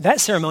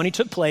 that ceremony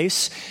took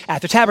place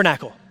at the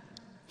tabernacle.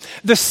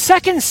 The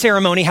second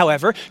ceremony,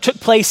 however, took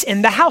place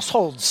in the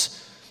households.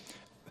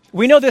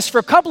 We know this for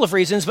a couple of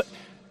reasons, but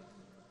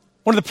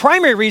one of the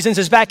primary reasons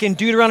is back in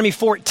Deuteronomy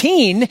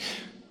 14,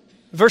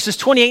 verses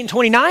 28 and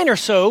 29 or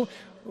so,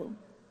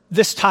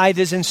 this tithe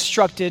is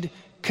instructed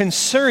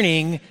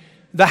concerning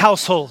the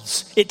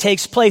households. It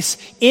takes place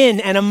in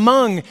and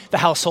among the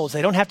households.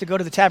 They don't have to go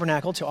to the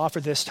tabernacle to offer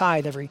this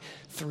tithe every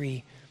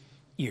 3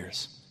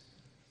 years.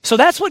 So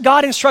that's what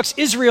God instructs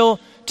Israel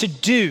to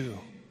do.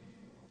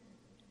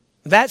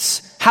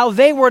 That's how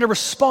they were to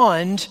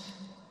respond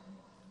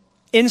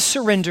in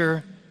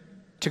surrender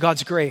to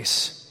God's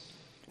grace.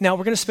 Now,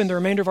 we're going to spend the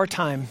remainder of our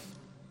time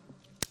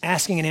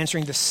asking and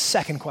answering the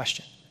second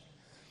question.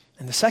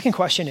 And the second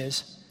question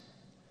is,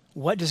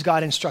 what does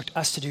God instruct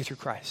us to do through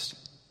Christ?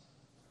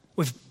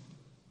 We've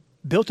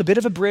built a bit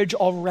of a bridge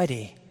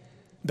already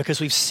because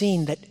we've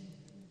seen that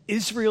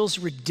Israel's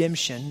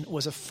redemption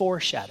was a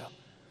foreshadow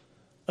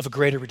of a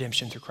greater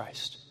redemption through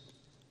Christ.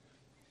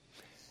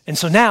 And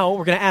so now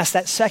we're going to ask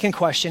that second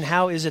question,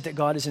 how is it that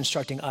God is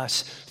instructing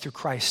us through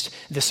Christ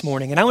this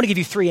morning? And I want to give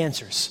you 3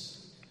 answers.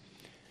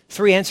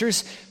 3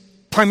 answers,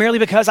 primarily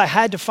because I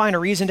had to find a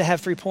reason to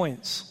have 3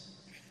 points.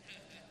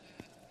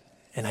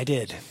 And I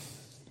did.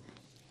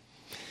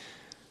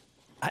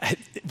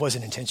 It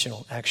wasn't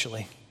intentional,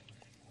 actually.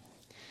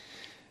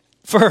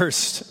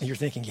 First, you're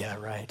thinking, yeah,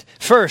 right.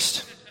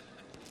 First,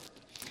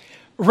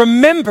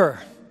 remember.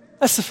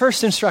 That's the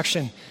first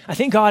instruction. I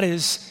think God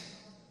is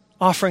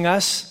offering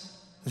us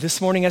this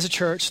morning as a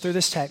church through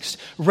this text.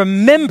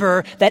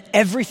 Remember that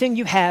everything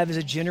you have is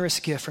a generous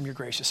gift from your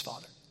gracious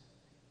Father.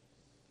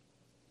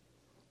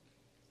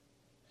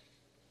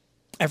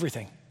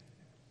 Everything.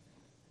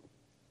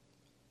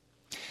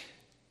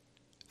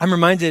 I'm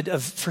reminded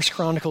of 1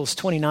 Chronicles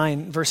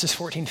 29, verses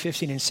 14,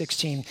 15, and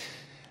 16,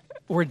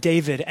 where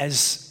David,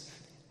 as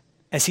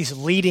he's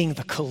leading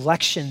the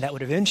collection that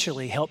would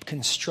eventually help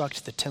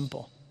construct the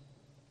temple,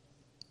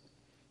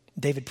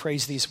 David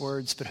prays these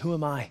words, "But who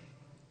am I?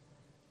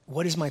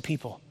 What is my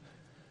people?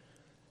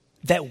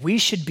 That we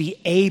should be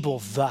able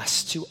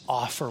thus to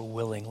offer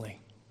willingly.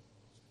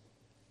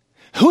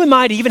 Who am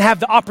I to even have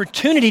the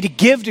opportunity to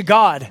give to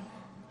God?"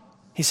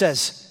 He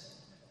says,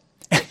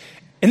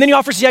 and then he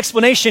offers the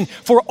explanation,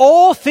 "For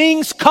all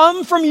things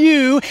come from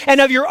you,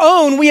 and of your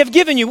own we have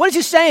given you." What is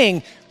he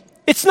saying?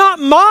 It's not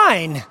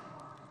mine.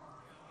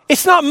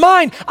 It's not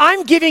mine.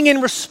 I'm giving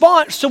in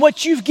response to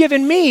what you've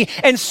given me.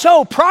 And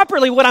so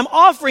properly what I'm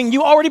offering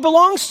you already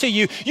belongs to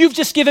you. You've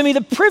just given me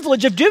the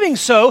privilege of doing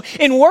so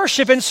in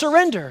worship and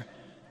surrender.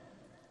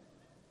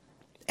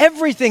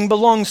 Everything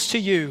belongs to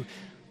you.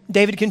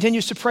 David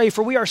continues to pray,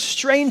 "For we are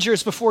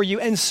strangers before you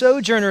and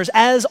sojourners,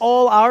 as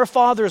all our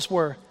fathers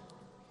were.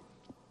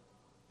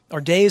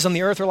 Our days on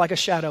the earth are like a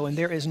shadow, and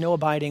there is no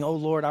abiding, O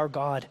Lord our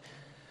God.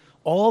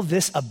 All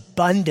this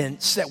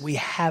abundance that we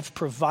have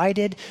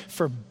provided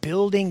for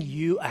building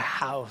you a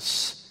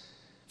house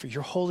for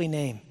your holy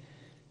name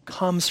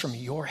comes from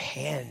your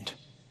hand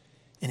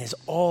and is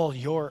all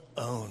your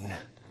own."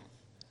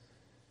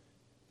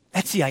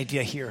 That's the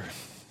idea here.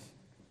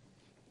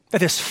 That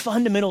this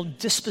fundamental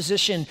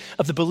disposition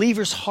of the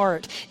believer's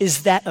heart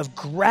is that of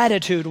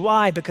gratitude.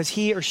 Why? Because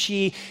he or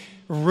she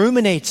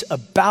ruminates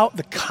about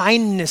the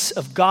kindness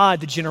of God,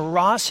 the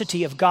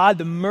generosity of God,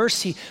 the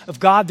mercy of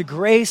God, the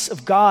grace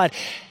of God,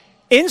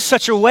 in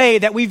such a way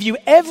that we view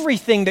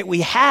everything that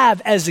we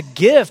have as a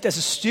gift, as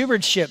a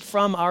stewardship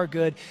from our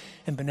good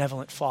and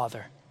benevolent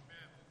Father.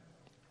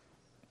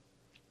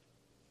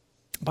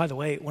 By the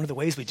way, one of the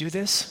ways we do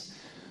this,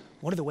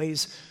 one of the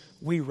ways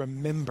we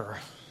remember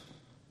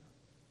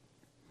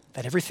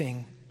that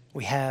everything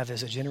we have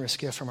is a generous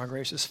gift from our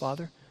gracious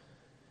Father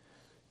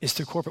is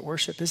through corporate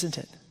worship, isn't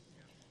it?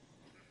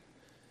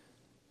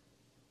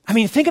 I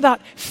mean, think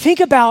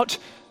about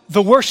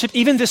the worship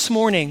even this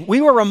morning.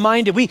 We were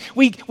reminded,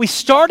 we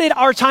started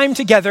our time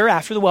together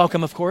after the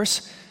welcome, of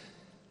course.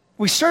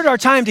 We started our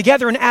time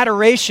together in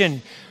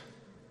adoration,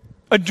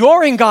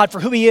 adoring God for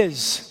who he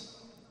is.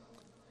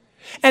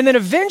 And then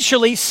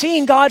eventually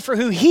seeing God for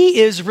who he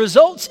is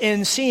results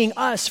in seeing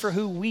us for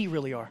who we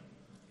really are.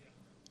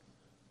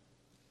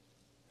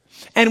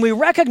 And we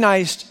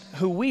recognized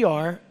who we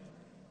are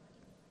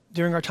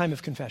during our time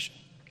of confession.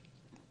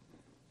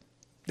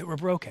 That we're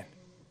broken,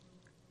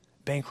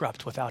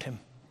 bankrupt without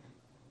him.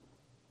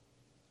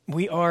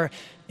 We are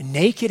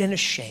naked and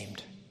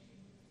ashamed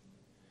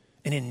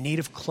and in need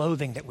of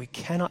clothing that we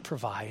cannot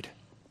provide.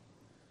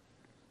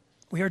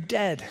 We are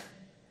dead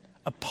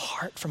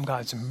apart from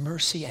God's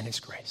mercy and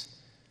his grace.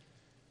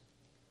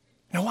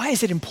 Now, why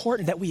is it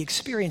important that we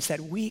experience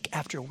that week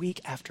after week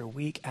after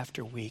week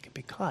after week?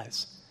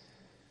 Because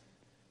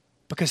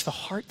the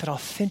heart that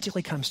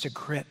authentically comes to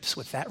grips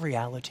with that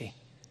reality,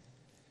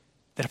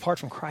 that apart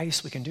from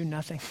Christ we can do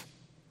nothing,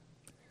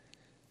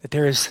 that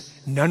there is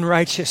none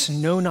righteous,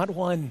 no, not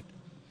one,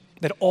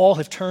 that all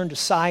have turned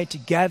aside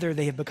together,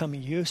 they have become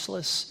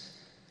useless.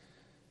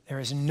 There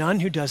is none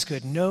who does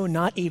good, no,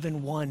 not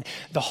even one.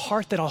 The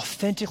heart that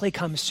authentically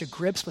comes to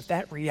grips with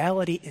that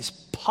reality is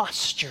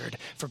postured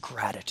for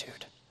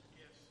gratitude.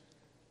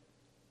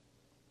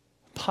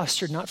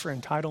 Postured not for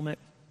entitlement,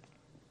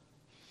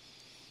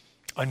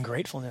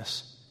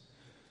 ungratefulness,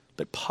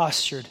 but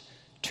postured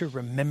to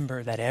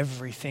remember that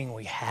everything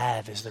we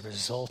have is the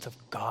result of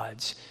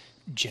God's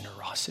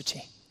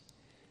generosity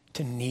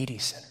to needy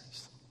sinners.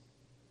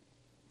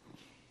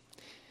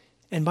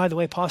 And by the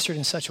way, postured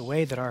in such a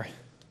way that our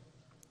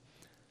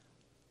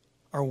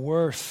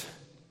worth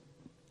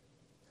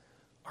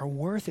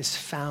is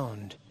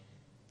found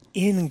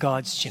in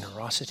God's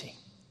generosity,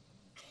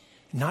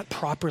 not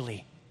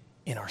properly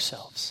in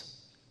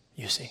ourselves,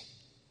 you see.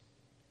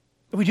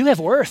 We do have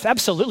worth,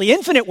 absolutely,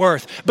 infinite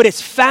worth, but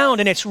it's found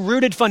and it's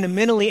rooted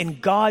fundamentally in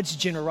God's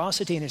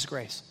generosity and his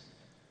grace,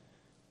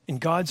 in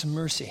God's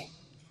mercy.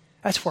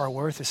 That's where our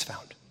worth is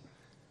found.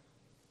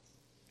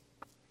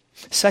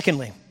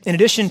 Secondly, in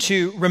addition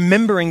to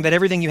remembering that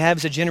everything you have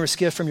is a generous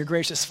gift from your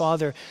gracious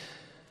Father,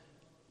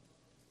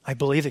 I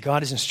believe that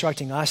God is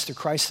instructing us through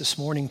Christ this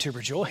morning to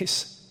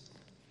rejoice.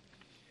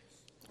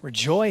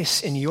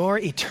 Rejoice in your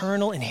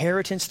eternal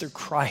inheritance through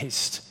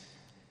Christ.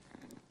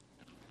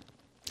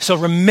 So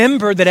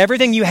remember that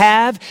everything you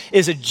have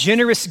is a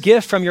generous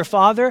gift from your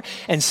Father.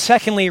 And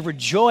secondly,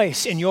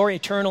 rejoice in your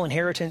eternal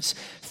inheritance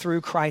through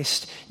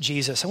Christ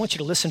Jesus. I want you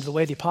to listen to the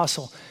way the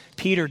Apostle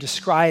Peter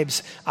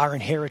describes our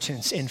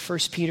inheritance in 1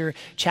 Peter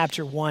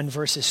chapter 1,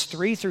 verses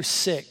 3 through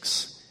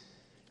 6.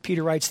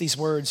 Peter writes these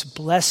words,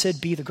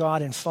 "Blessed be the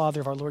God and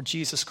Father of our Lord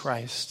Jesus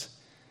Christ.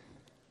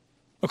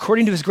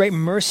 According to his great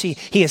mercy,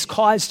 he has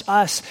caused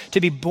us to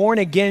be born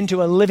again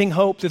to a living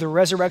hope through the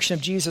resurrection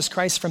of Jesus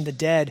Christ from the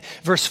dead."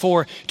 Verse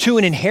 4, "to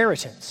an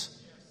inheritance."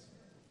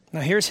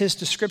 Now here's his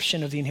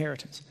description of the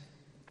inheritance.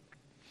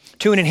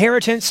 "To an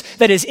inheritance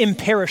that is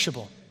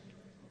imperishable,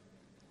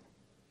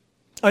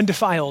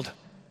 undefiled,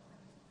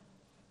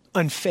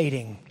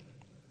 unfading,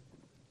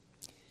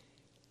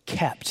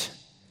 kept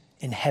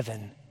in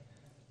heaven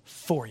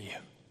for you."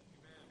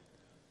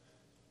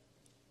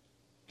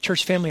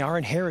 Church family, our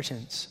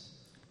inheritance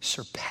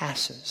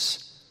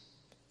surpasses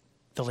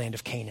the land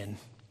of Canaan.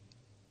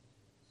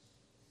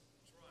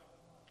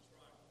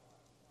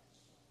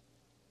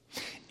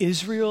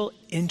 Israel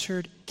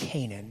entered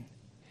Canaan,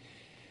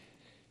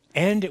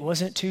 and it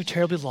wasn't too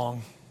terribly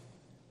long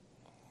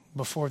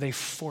before they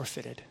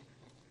forfeited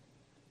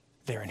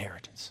their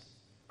inheritance.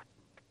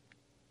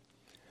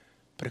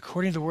 But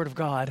according to the Word of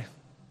God,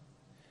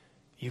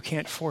 you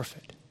can't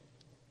forfeit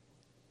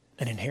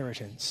an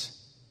inheritance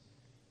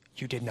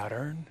you did not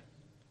earn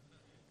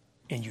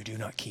and you do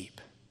not keep.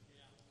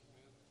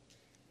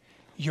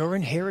 Your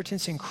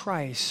inheritance in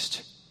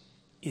Christ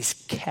is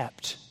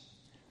kept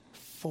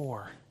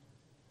for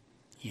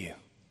you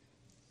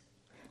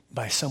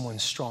by someone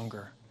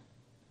stronger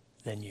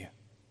than you.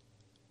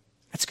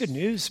 That's good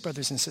news,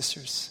 brothers and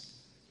sisters.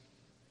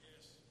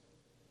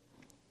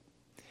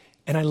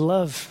 And I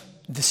love,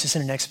 this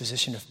isn't an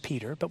exposition of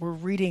Peter, but we're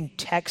reading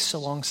texts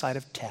alongside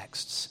of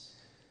texts.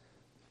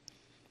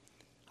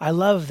 I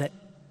love that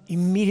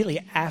immediately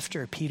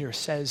after Peter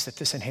says that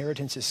this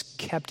inheritance is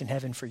kept in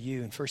heaven for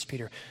you, in 1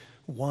 Peter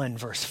 1,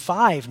 verse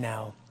 5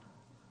 now,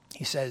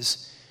 he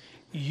says,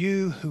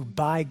 "You who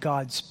by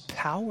God's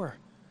power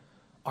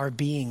are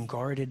being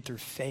guarded through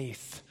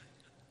faith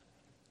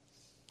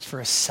for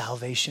a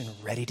salvation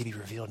ready to be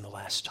revealed in the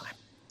last time."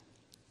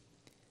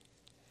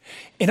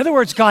 In other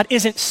words, God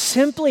isn't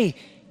simply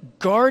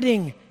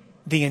guarding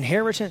the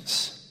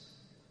inheritance.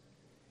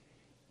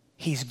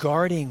 He's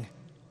guarding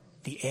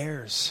the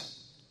heirs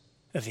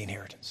of the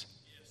inheritance.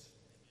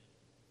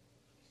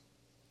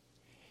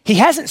 He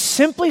hasn't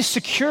simply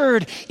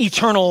secured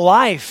eternal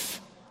life.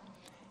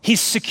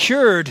 He's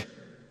secured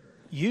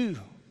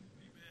you.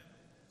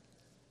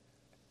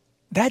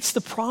 That's the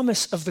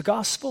promise of the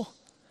gospel.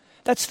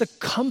 That's the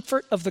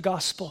comfort of the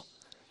gospel.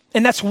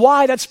 And that's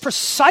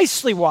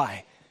precisely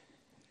why,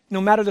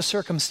 no matter the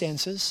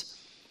circumstances,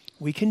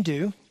 we can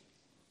do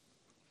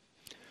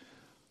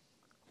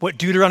what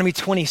Deuteronomy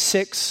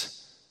 26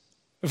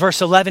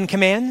 verse 11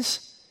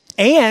 commands,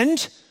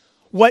 and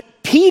what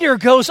Peter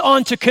goes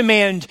on to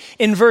command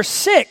in verse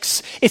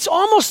 6. It's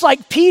almost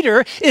like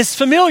Peter is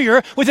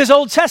familiar with his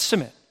Old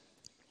Testament.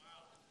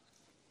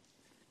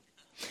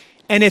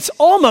 And it's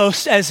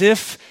almost as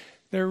if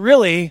there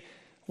really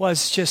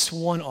was just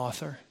one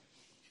author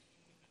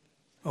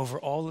over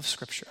all of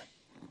Scripture.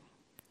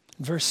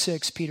 Verse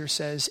 6, Peter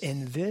says,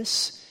 "In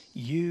this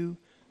you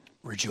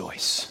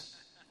rejoice.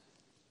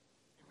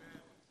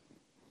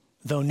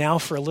 Though now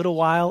for a little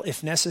while,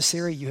 if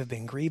necessary, you have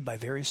been grieved by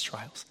various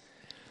trials."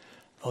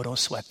 Oh, don't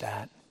sweat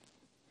that.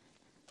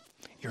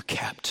 You're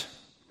kept.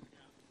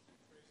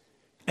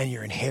 And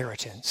your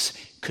inheritance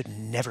could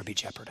never be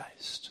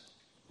jeopardized.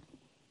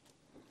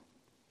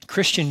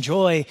 Christian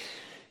joy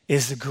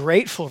is the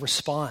grateful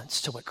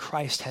response to what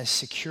Christ has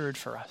secured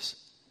for us.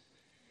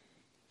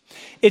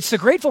 It's the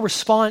grateful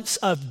response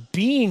of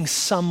being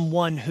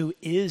someone who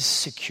is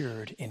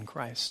secured in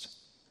Christ.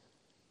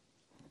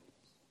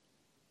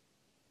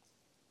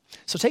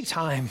 So take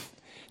time.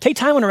 Take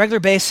time on a regular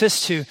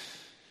basis to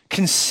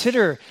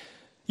consider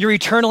your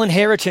eternal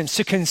inheritance,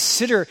 to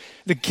consider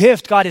the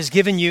gift God has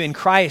given you in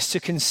Christ, to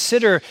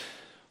consider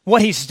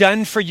what he's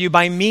done for you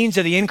by means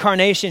of the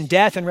incarnation,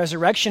 death, and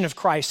resurrection of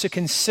Christ, to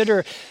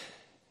consider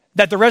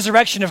that the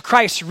resurrection of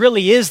Christ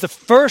really is the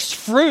first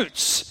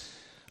fruits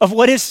of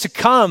what is to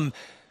come,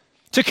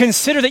 to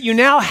consider that you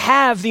now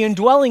have the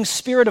indwelling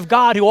Spirit of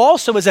God, who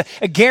also is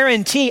a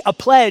guarantee, a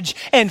pledge,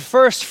 and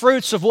first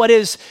fruits of what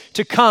is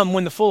to come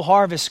when the full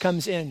harvest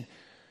comes in.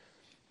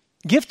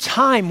 Give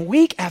time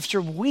week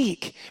after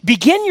week.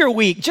 Begin your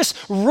week just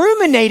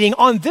ruminating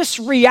on this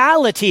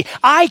reality.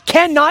 I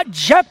cannot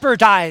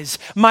jeopardize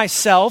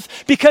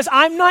myself because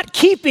I'm not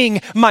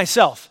keeping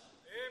myself.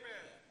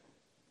 Amen.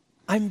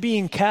 I'm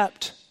being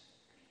kept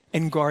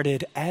and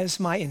guarded as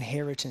my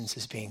inheritance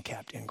is being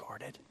kept and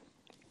guarded.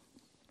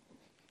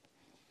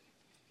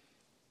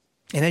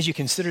 And as you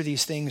consider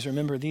these things,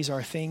 remember these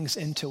are things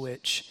into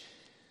which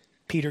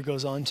Peter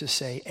goes on to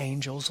say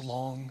angels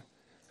long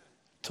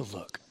to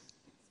look.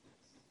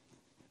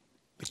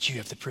 But you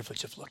have the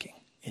privilege of looking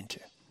into.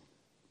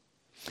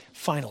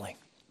 Finally,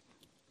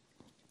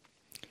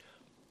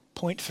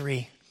 point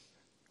 3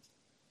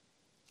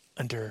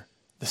 under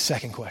the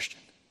second question.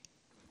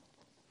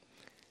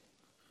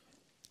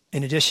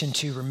 In addition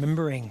to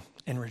remembering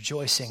and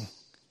rejoicing,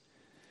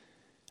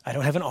 I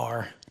don't have an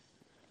R,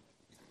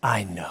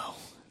 I know.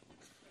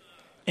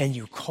 And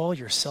you call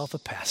yourself a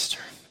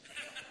pastor.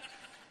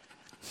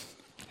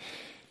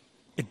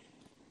 It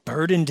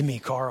burdened me,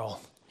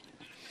 Carl.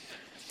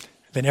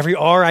 Then every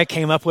R I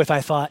came up with,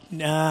 I thought,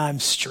 nah, I'm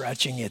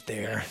stretching it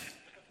there.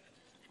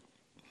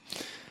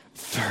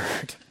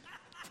 Third,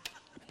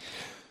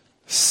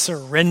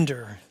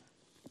 surrender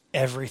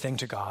everything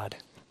to God.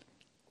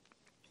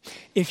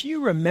 If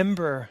you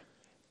remember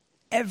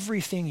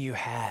everything you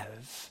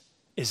have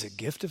is a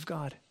gift of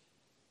God,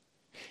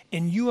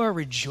 and you are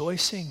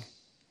rejoicing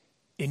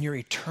in your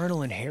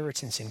eternal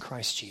inheritance in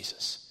Christ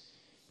Jesus,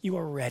 you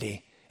are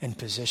ready and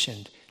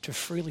positioned to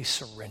freely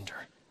surrender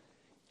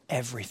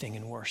everything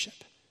in worship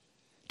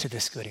to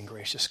this good and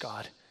gracious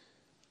God.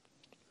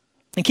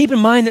 And keep in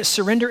mind that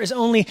surrender is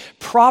only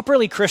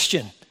properly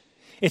Christian.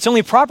 It's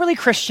only properly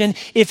Christian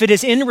if it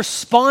is in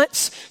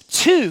response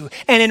to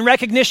and in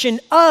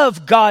recognition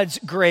of God's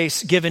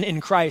grace given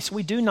in Christ.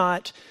 We do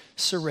not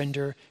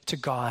surrender to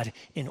God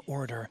in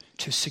order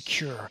to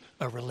secure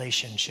a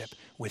relationship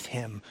with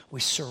him. We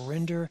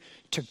surrender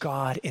to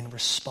God in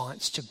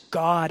response to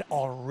God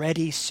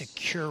already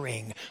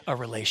securing a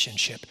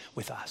relationship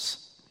with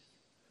us.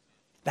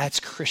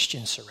 That's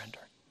Christian surrender.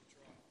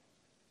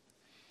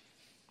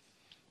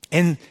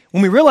 And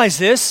when we realize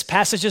this,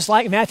 passages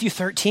like Matthew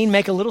 13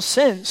 make a little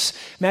sense.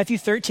 Matthew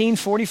 13,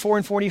 44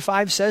 and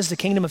 45 says, the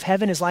kingdom of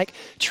heaven is like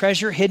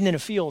treasure hidden in a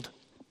field,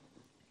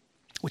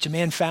 which a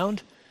man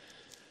found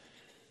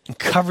and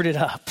covered it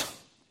up.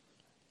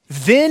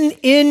 Then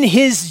in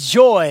his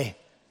joy,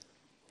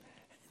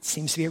 it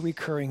seems to be a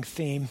recurring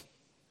theme,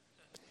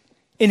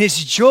 in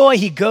his joy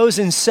he goes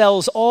and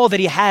sells all that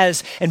he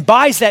has and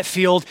buys that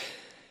field.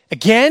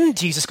 Again,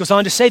 Jesus goes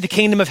on to say, the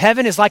kingdom of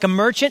heaven is like a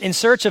merchant in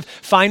search of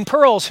fine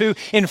pearls, who,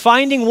 in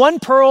finding one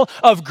pearl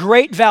of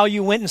great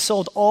value, went and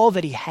sold all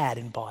that he had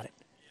and bought it.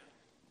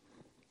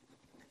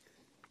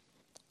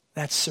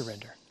 That's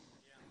surrender.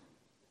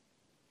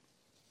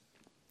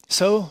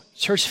 So,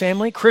 church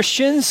family,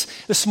 Christians,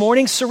 this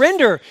morning,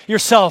 surrender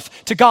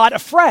yourself to God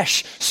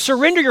afresh.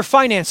 Surrender your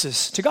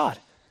finances to God.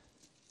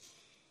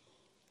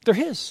 They're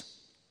his.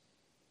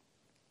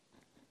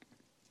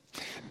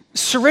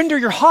 Surrender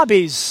your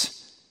hobbies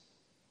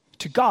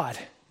to God.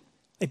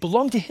 They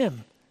belong to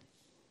him.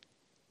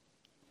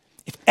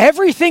 If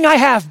everything I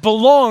have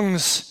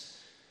belongs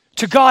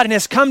to God and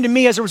has come to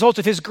me as a result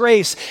of his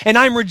grace, and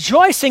I'm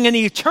rejoicing in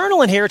the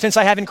eternal inheritance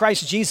I have in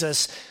Christ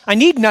Jesus, I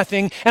need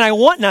nothing and I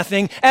want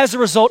nothing. As a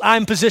result,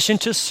 I'm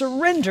positioned to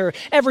surrender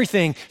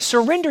everything.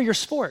 Surrender your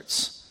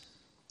sports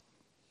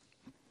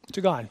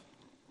to God.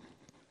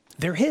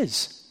 They're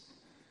his.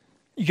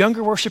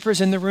 Younger worshipers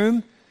in the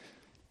room,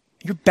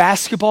 Your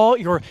basketball,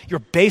 your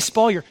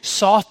baseball, your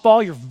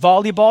softball, your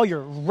volleyball,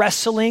 your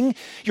wrestling,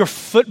 your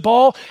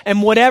football,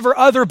 and whatever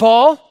other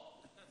ball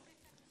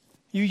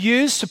you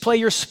use to play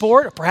your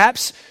sport, or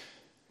perhaps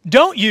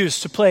don't use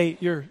to play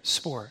your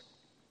sport.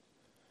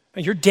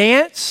 Your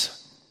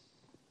dance,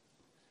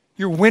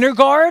 your winter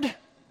guard,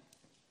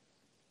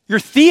 your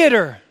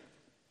theater,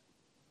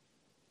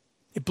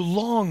 it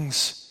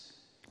belongs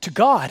to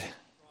God.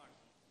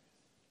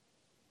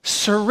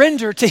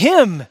 Surrender to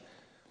Him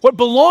what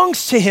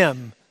belongs to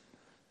Him,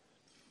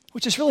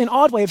 which is really an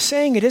odd way of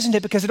saying it, isn't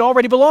it? Because it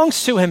already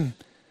belongs to Him.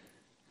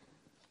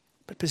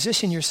 But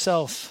position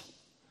yourself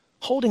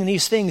holding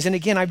these things. And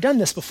again, I've done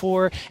this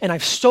before, and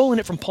I've stolen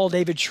it from Paul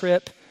David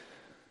Tripp.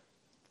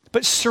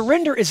 But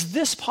surrender is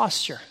this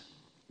posture.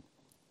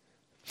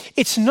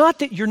 It's not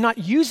that you're not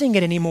using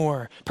it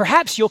anymore.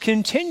 Perhaps you'll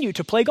continue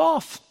to play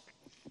golf,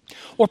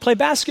 or play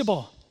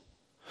basketball,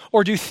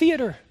 or do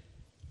theater,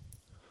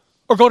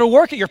 or go to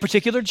work at your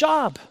particular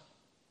job.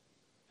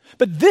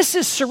 But this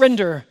is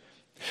surrender.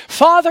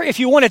 Father, if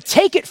you want to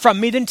take it from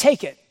me, then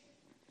take it.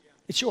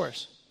 It's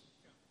yours.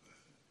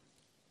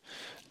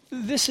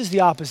 This is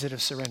the opposite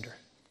of surrender.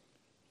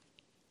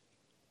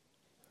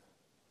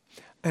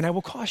 And I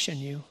will caution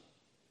you,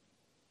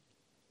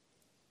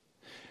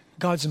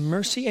 God's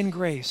mercy and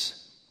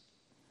grace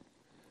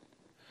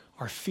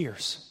are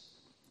fierce.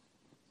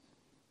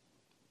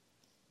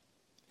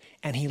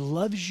 And He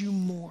loves you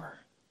more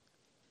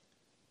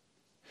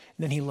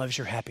than He loves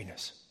your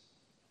happiness.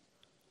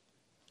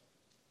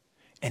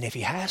 And if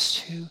He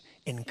has to,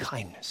 in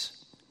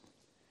kindness,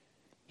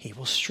 He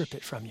will strip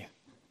it from you.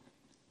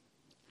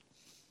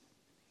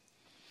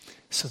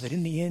 So that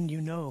in the end,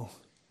 you know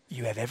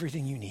you have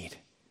everything you need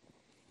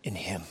in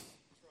Him.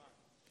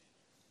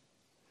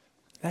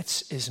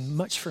 That's as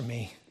much for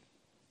me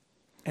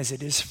as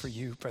it is for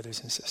you,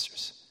 brothers and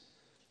sisters,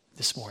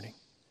 this morning.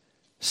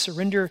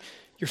 Surrender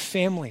your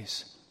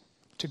families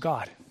to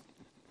God.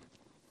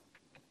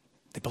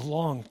 They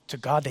belong to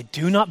God. They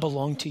do not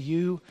belong to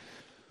you.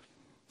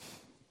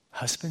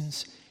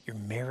 Husbands, your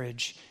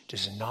marriage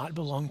does not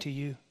belong to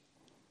you.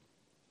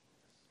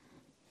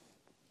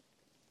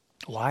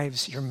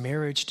 Wives, your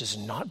marriage does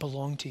not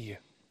belong to you.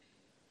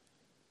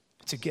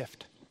 It's a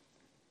gift.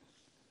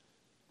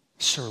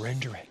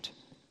 Surrender it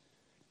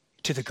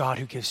to the God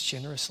who gives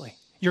generously.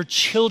 Your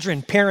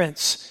children,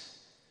 parents,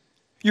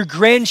 your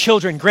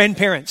grandchildren,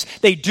 grandparents,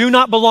 they do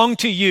not belong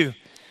to you.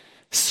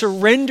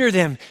 Surrender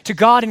them to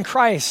God in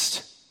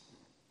Christ.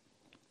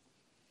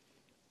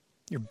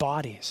 Your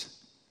bodies.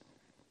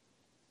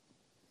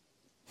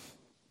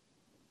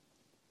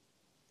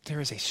 There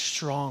is a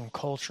strong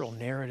cultural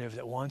narrative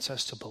that wants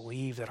us to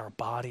believe that our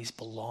bodies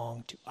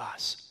belong to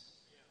us.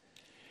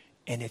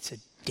 And it's a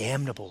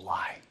damnable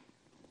lie.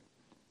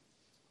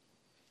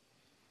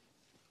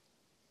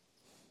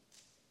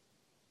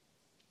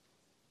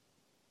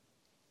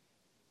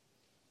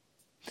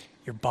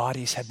 Your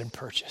bodies have been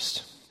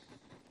purchased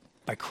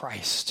by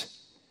Christ,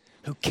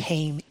 who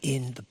came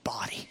in the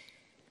body.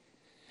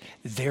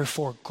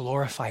 Therefore,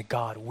 glorify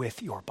God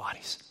with your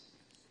bodies.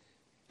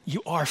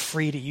 You are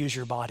free to use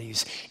your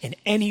bodies in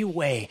any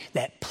way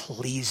that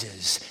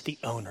pleases the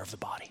owner of the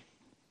body.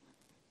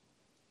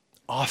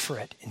 Offer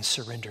it in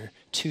surrender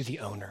to the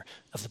owner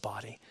of the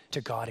body,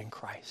 to God in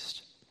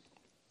Christ.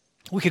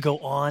 We could go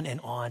on and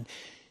on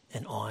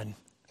and on.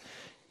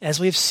 As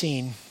we've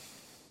seen,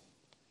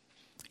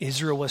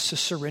 Israel was to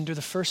surrender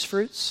the first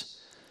fruits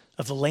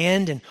of the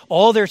land and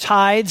all their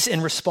tithes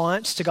in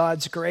response to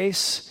God's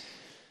grace.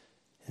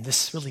 And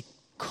this really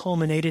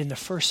culminated in the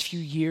first few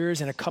years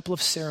in a couple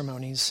of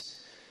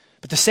ceremonies.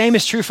 But the same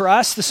is true for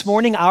us this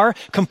morning. Our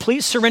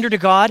complete surrender to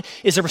God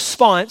is a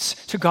response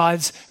to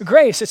God's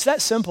grace. It's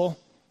that simple.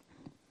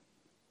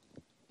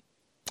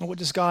 What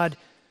God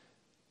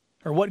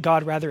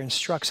rather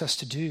instructs us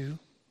to do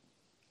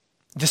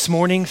this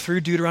morning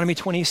through Deuteronomy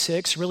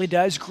 26 really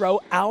does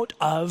grow out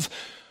of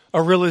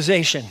a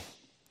realization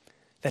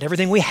that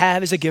everything we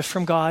have is a gift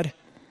from God,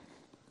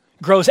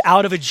 grows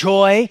out of a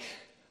joy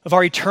of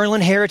our eternal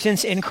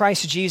inheritance in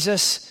Christ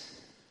Jesus,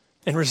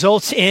 and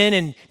results in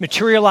and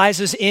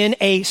materializes in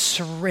a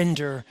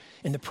surrender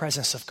in the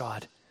presence of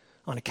God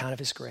on account of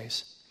His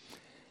grace.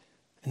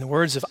 In the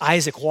words of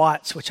Isaac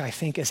Watts, which I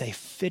think is a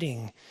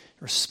fitting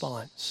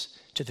response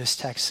to this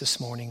text this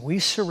morning, we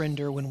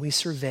surrender when we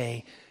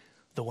survey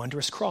the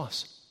wondrous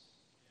cross.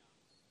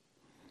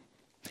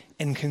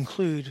 And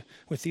conclude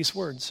with these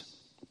words.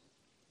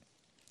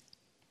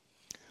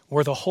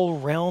 Were the whole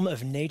realm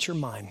of nature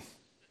mine,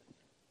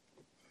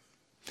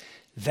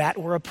 that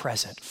were a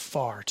present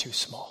far too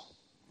small.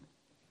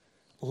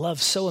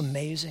 Love so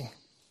amazing,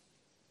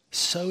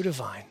 so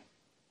divine,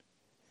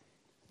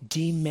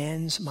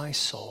 demands my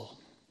soul,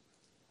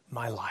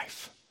 my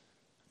life,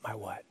 my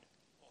what?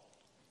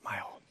 My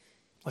all.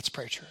 Let's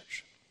pray,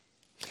 church.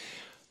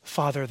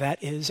 Father,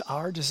 that is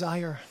our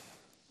desire,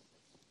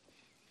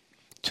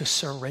 to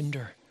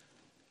surrender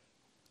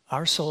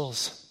our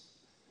souls,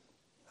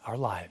 our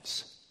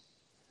lives,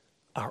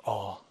 our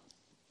all.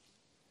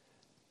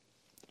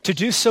 To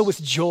do so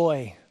with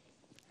joy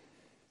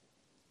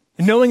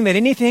knowing that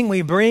anything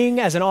we bring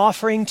as an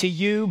offering to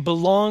you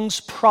belongs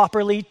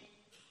properly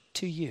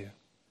to you,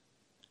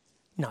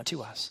 not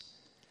to us.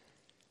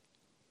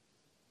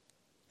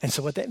 And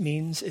so what that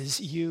means is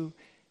you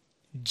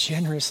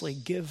generously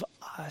give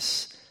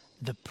us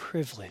the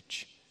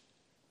privilege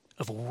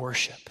of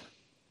worship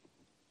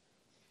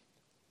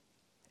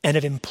and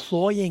of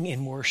employing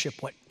in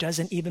worship what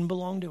doesn't even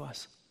belong to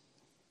us.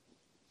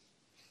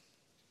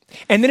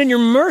 And then in your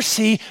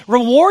mercy,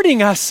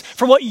 rewarding us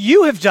for what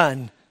you have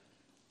done.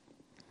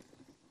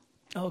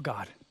 Oh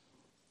God,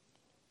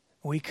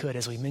 we could,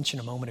 as we mentioned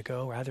a moment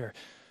ago, rather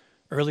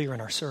earlier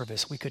in our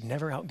service, we could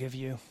never outgive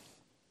you.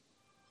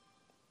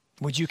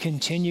 Would you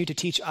continue to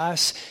teach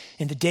us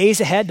in the days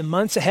ahead, the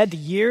months ahead, the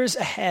years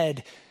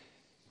ahead,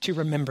 to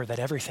remember that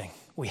everything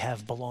we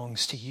have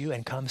belongs to you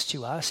and comes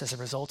to us as a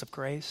result of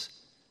grace?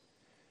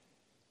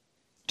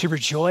 To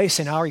rejoice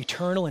in our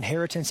eternal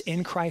inheritance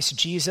in Christ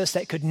Jesus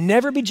that could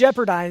never be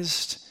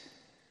jeopardized,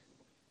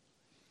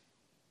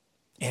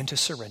 and to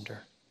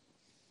surrender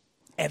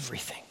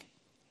everything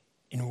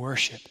in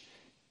worship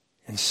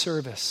and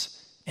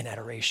service and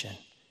adoration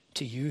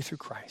to you through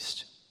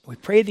Christ. We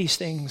pray these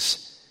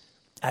things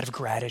out of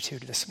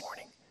gratitude this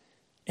morning.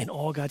 And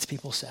all God's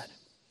people said,